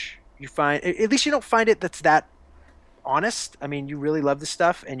much. You find at least you don't find it that's that honest. I mean, you really love the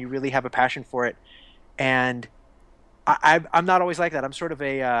stuff and you really have a passion for it. And I'm not always like that. I'm sort of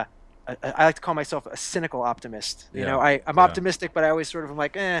I like to call myself a cynical optimist. You know, I'm optimistic, but I always sort of am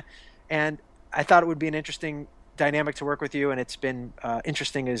like, eh. And I thought it would be an interesting dynamic to work with you, and it's been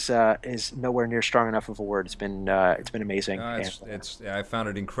interesting is nowhere near strong enough of a word. It's been amazing. I found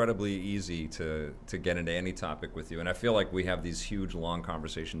it incredibly easy to get into any topic with you, and I feel like we have these huge long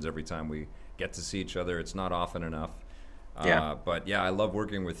conversations every time we get to see each other. It's not often enough. But yeah, I love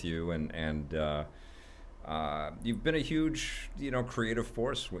working with you, and you've been a huge, creative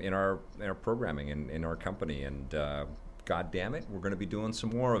force in our programming in our company, and God damn it, we're going to be doing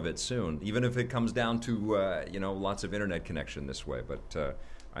some more of it soon, even if it comes down to lots of internet connection this way. But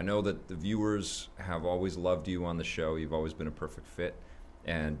I know that the viewers have always loved you on the show. You've always been a perfect fit.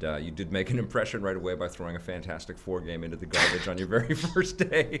 And you did make an impression right away by throwing a Fantastic Four game into the garbage on your very first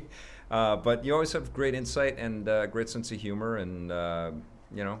day. But you always have great insight and great sense of humor, and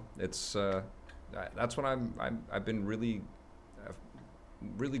it's that's what I've been really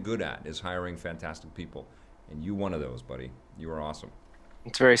good at, is hiring fantastic people, and you one of those, buddy. You are awesome.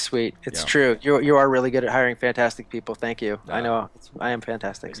 It's very sweet. It's true. You are really good at hiring fantastic people. Thank you. I know I am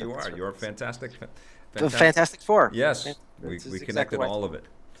fantastic. You are. You are fantastic. The Fantastic Four. Yes, we connected exactly all of it.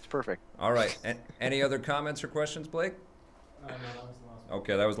 It's perfect. All right. Any other comments or questions, Blake? No, that was the last one.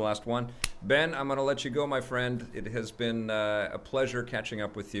 Okay, that was the last one. Ben, I'm going to let you go, my friend. It has been a pleasure catching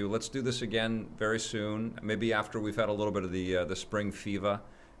up with you. Let's do this again very soon, maybe after we've had a little bit of the spring fever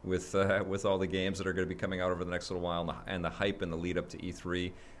with all the games that are going to be coming out over the next little while, and the hype and the lead up to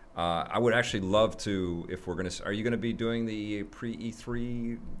E3. I would actually love to, if we're going to, are you going to be doing the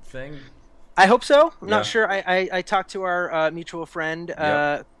pre-E3 thing? I hope so. I'm not sure. I talked to our mutual friend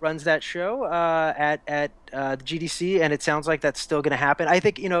runs that show at the GDC, and it sounds like that's still going to happen. I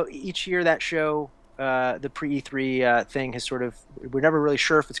think each year that show, the pre-E3 thing has sort of, we're never really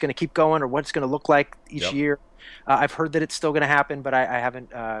sure if it's going to keep going or what it's going to look like each year. I've heard that it's still going to happen, but I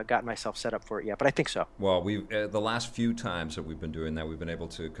haven't gotten myself set up for it yet. But I think so. Well, we the last few times that we've been doing that, we've been able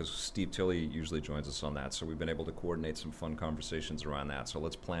to, because Steve Tilley usually joins us on that, so we've been able to coordinate some fun conversations around that. So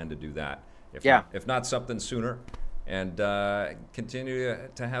let's plan to do that. If not something sooner, and continue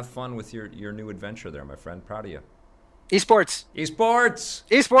to have fun with your new adventure there, my friend. Proud of you. Esports.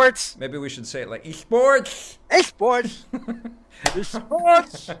 Maybe we should say it like esports. Esports.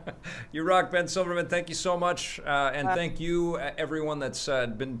 You rock, Ben Silverman. Thank you so much, and thank you everyone that's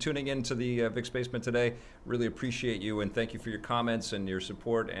been tuning in to the Vic's Basement today. Really appreciate you, and thank you for your comments and your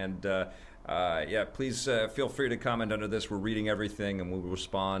support. And please feel free to comment under this. We're reading everything, and we'll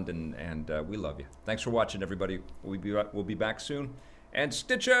respond, and we love you. Thanks for watching, everybody. We'll be back soon. And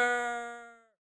Stitcher!